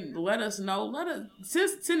you can let us know,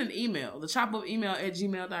 send an email, the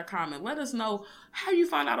chopupemail@gmail.com, and let us know how you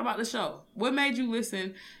found out about the show. What made you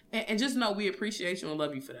listen? And just know we appreciate you and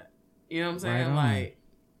love you for that. You know what I'm saying? Like,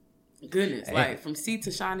 goodness, like from sea to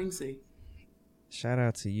shining sea. Shout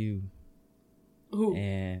out to you. Who?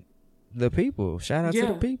 And the people. Shout out to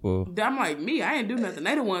the people. I'm like, me, I ain't do nothing.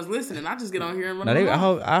 They the ones listening. I just get on here and run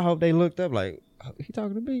I hope they looked up like, he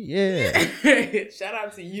talking to me? Yeah. Shout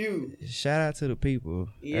out to you. Shout out to the people.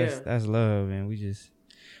 Yeah. That's love, and we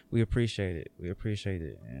appreciate it. We appreciate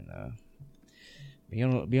it. And be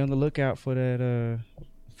on the lookout for that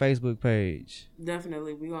Facebook page.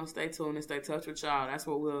 Definitely. We're gonna stay tuned and stay in touch with y'all. That's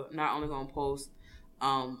what we're not only gonna post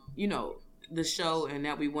the show, and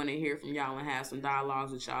that we want to hear from y'all and have some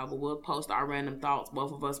dialogues with y'all, but we'll post our random thoughts.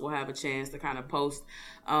 Both of us will have a chance to kind of post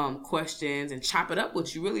questions and chop it up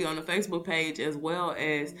with you really on the Facebook page, as well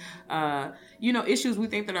as issues we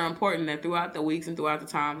think that are important, that throughout the weeks and throughout the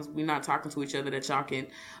times we're not talking to each other, that y'all can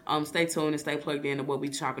stay tuned and stay plugged in to what we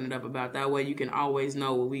chopping it up about. That way you can always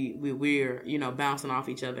know what we're bouncing off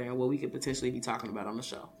each other and what we could potentially be talking about on the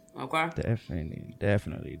show. Okay?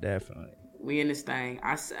 Definitely. We in this thing.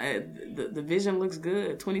 The vision looks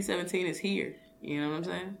good. 2017 is here. You know what I'm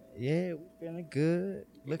saying? Yeah, we feeling good.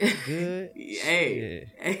 Looking good. Hey,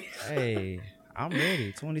 I'm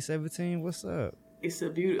ready. 2017, what's up? It's a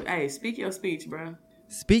beautiful. Hey, speak your speech, bro.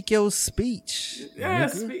 Speak your speech. Yeah,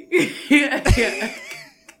 speak.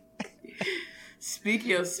 Speak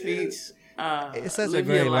your speech. It's such a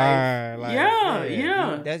great line. Like,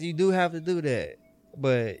 yeah. You do have to do that,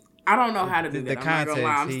 but I don't know how to do that. I'm not gonna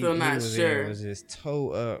lie. I'm still not sure. It was just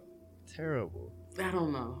toe up, terrible. I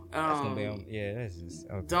don't know. That's just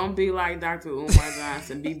okay. Don't be like Dr. Umar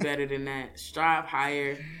Johnson. Be better than that. Strive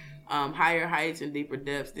higher. higher heights and deeper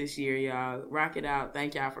depths this year, y'all. Rock it out.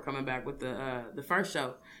 Thank y'all for coming back with the first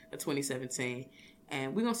show of 2017.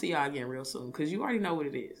 And we're going to see y'all again real soon because you already know what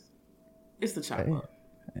it is. It's the Chop Up.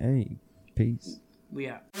 Hey, peace. We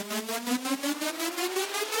out.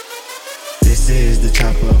 This is the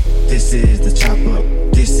Chop Up. This is the Chop Up.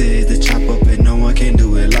 This is the Chop Up, and no one can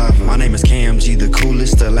do it live. My name is Cam G, the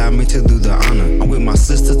coolest. Allow me to do the honor. I'm with my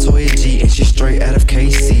sister Toya G, and she's straight out of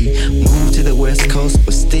KC. Moved to the West Coast,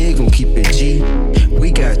 but still gon' keep it G.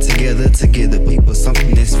 We got together to give the people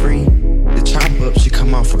something that's free.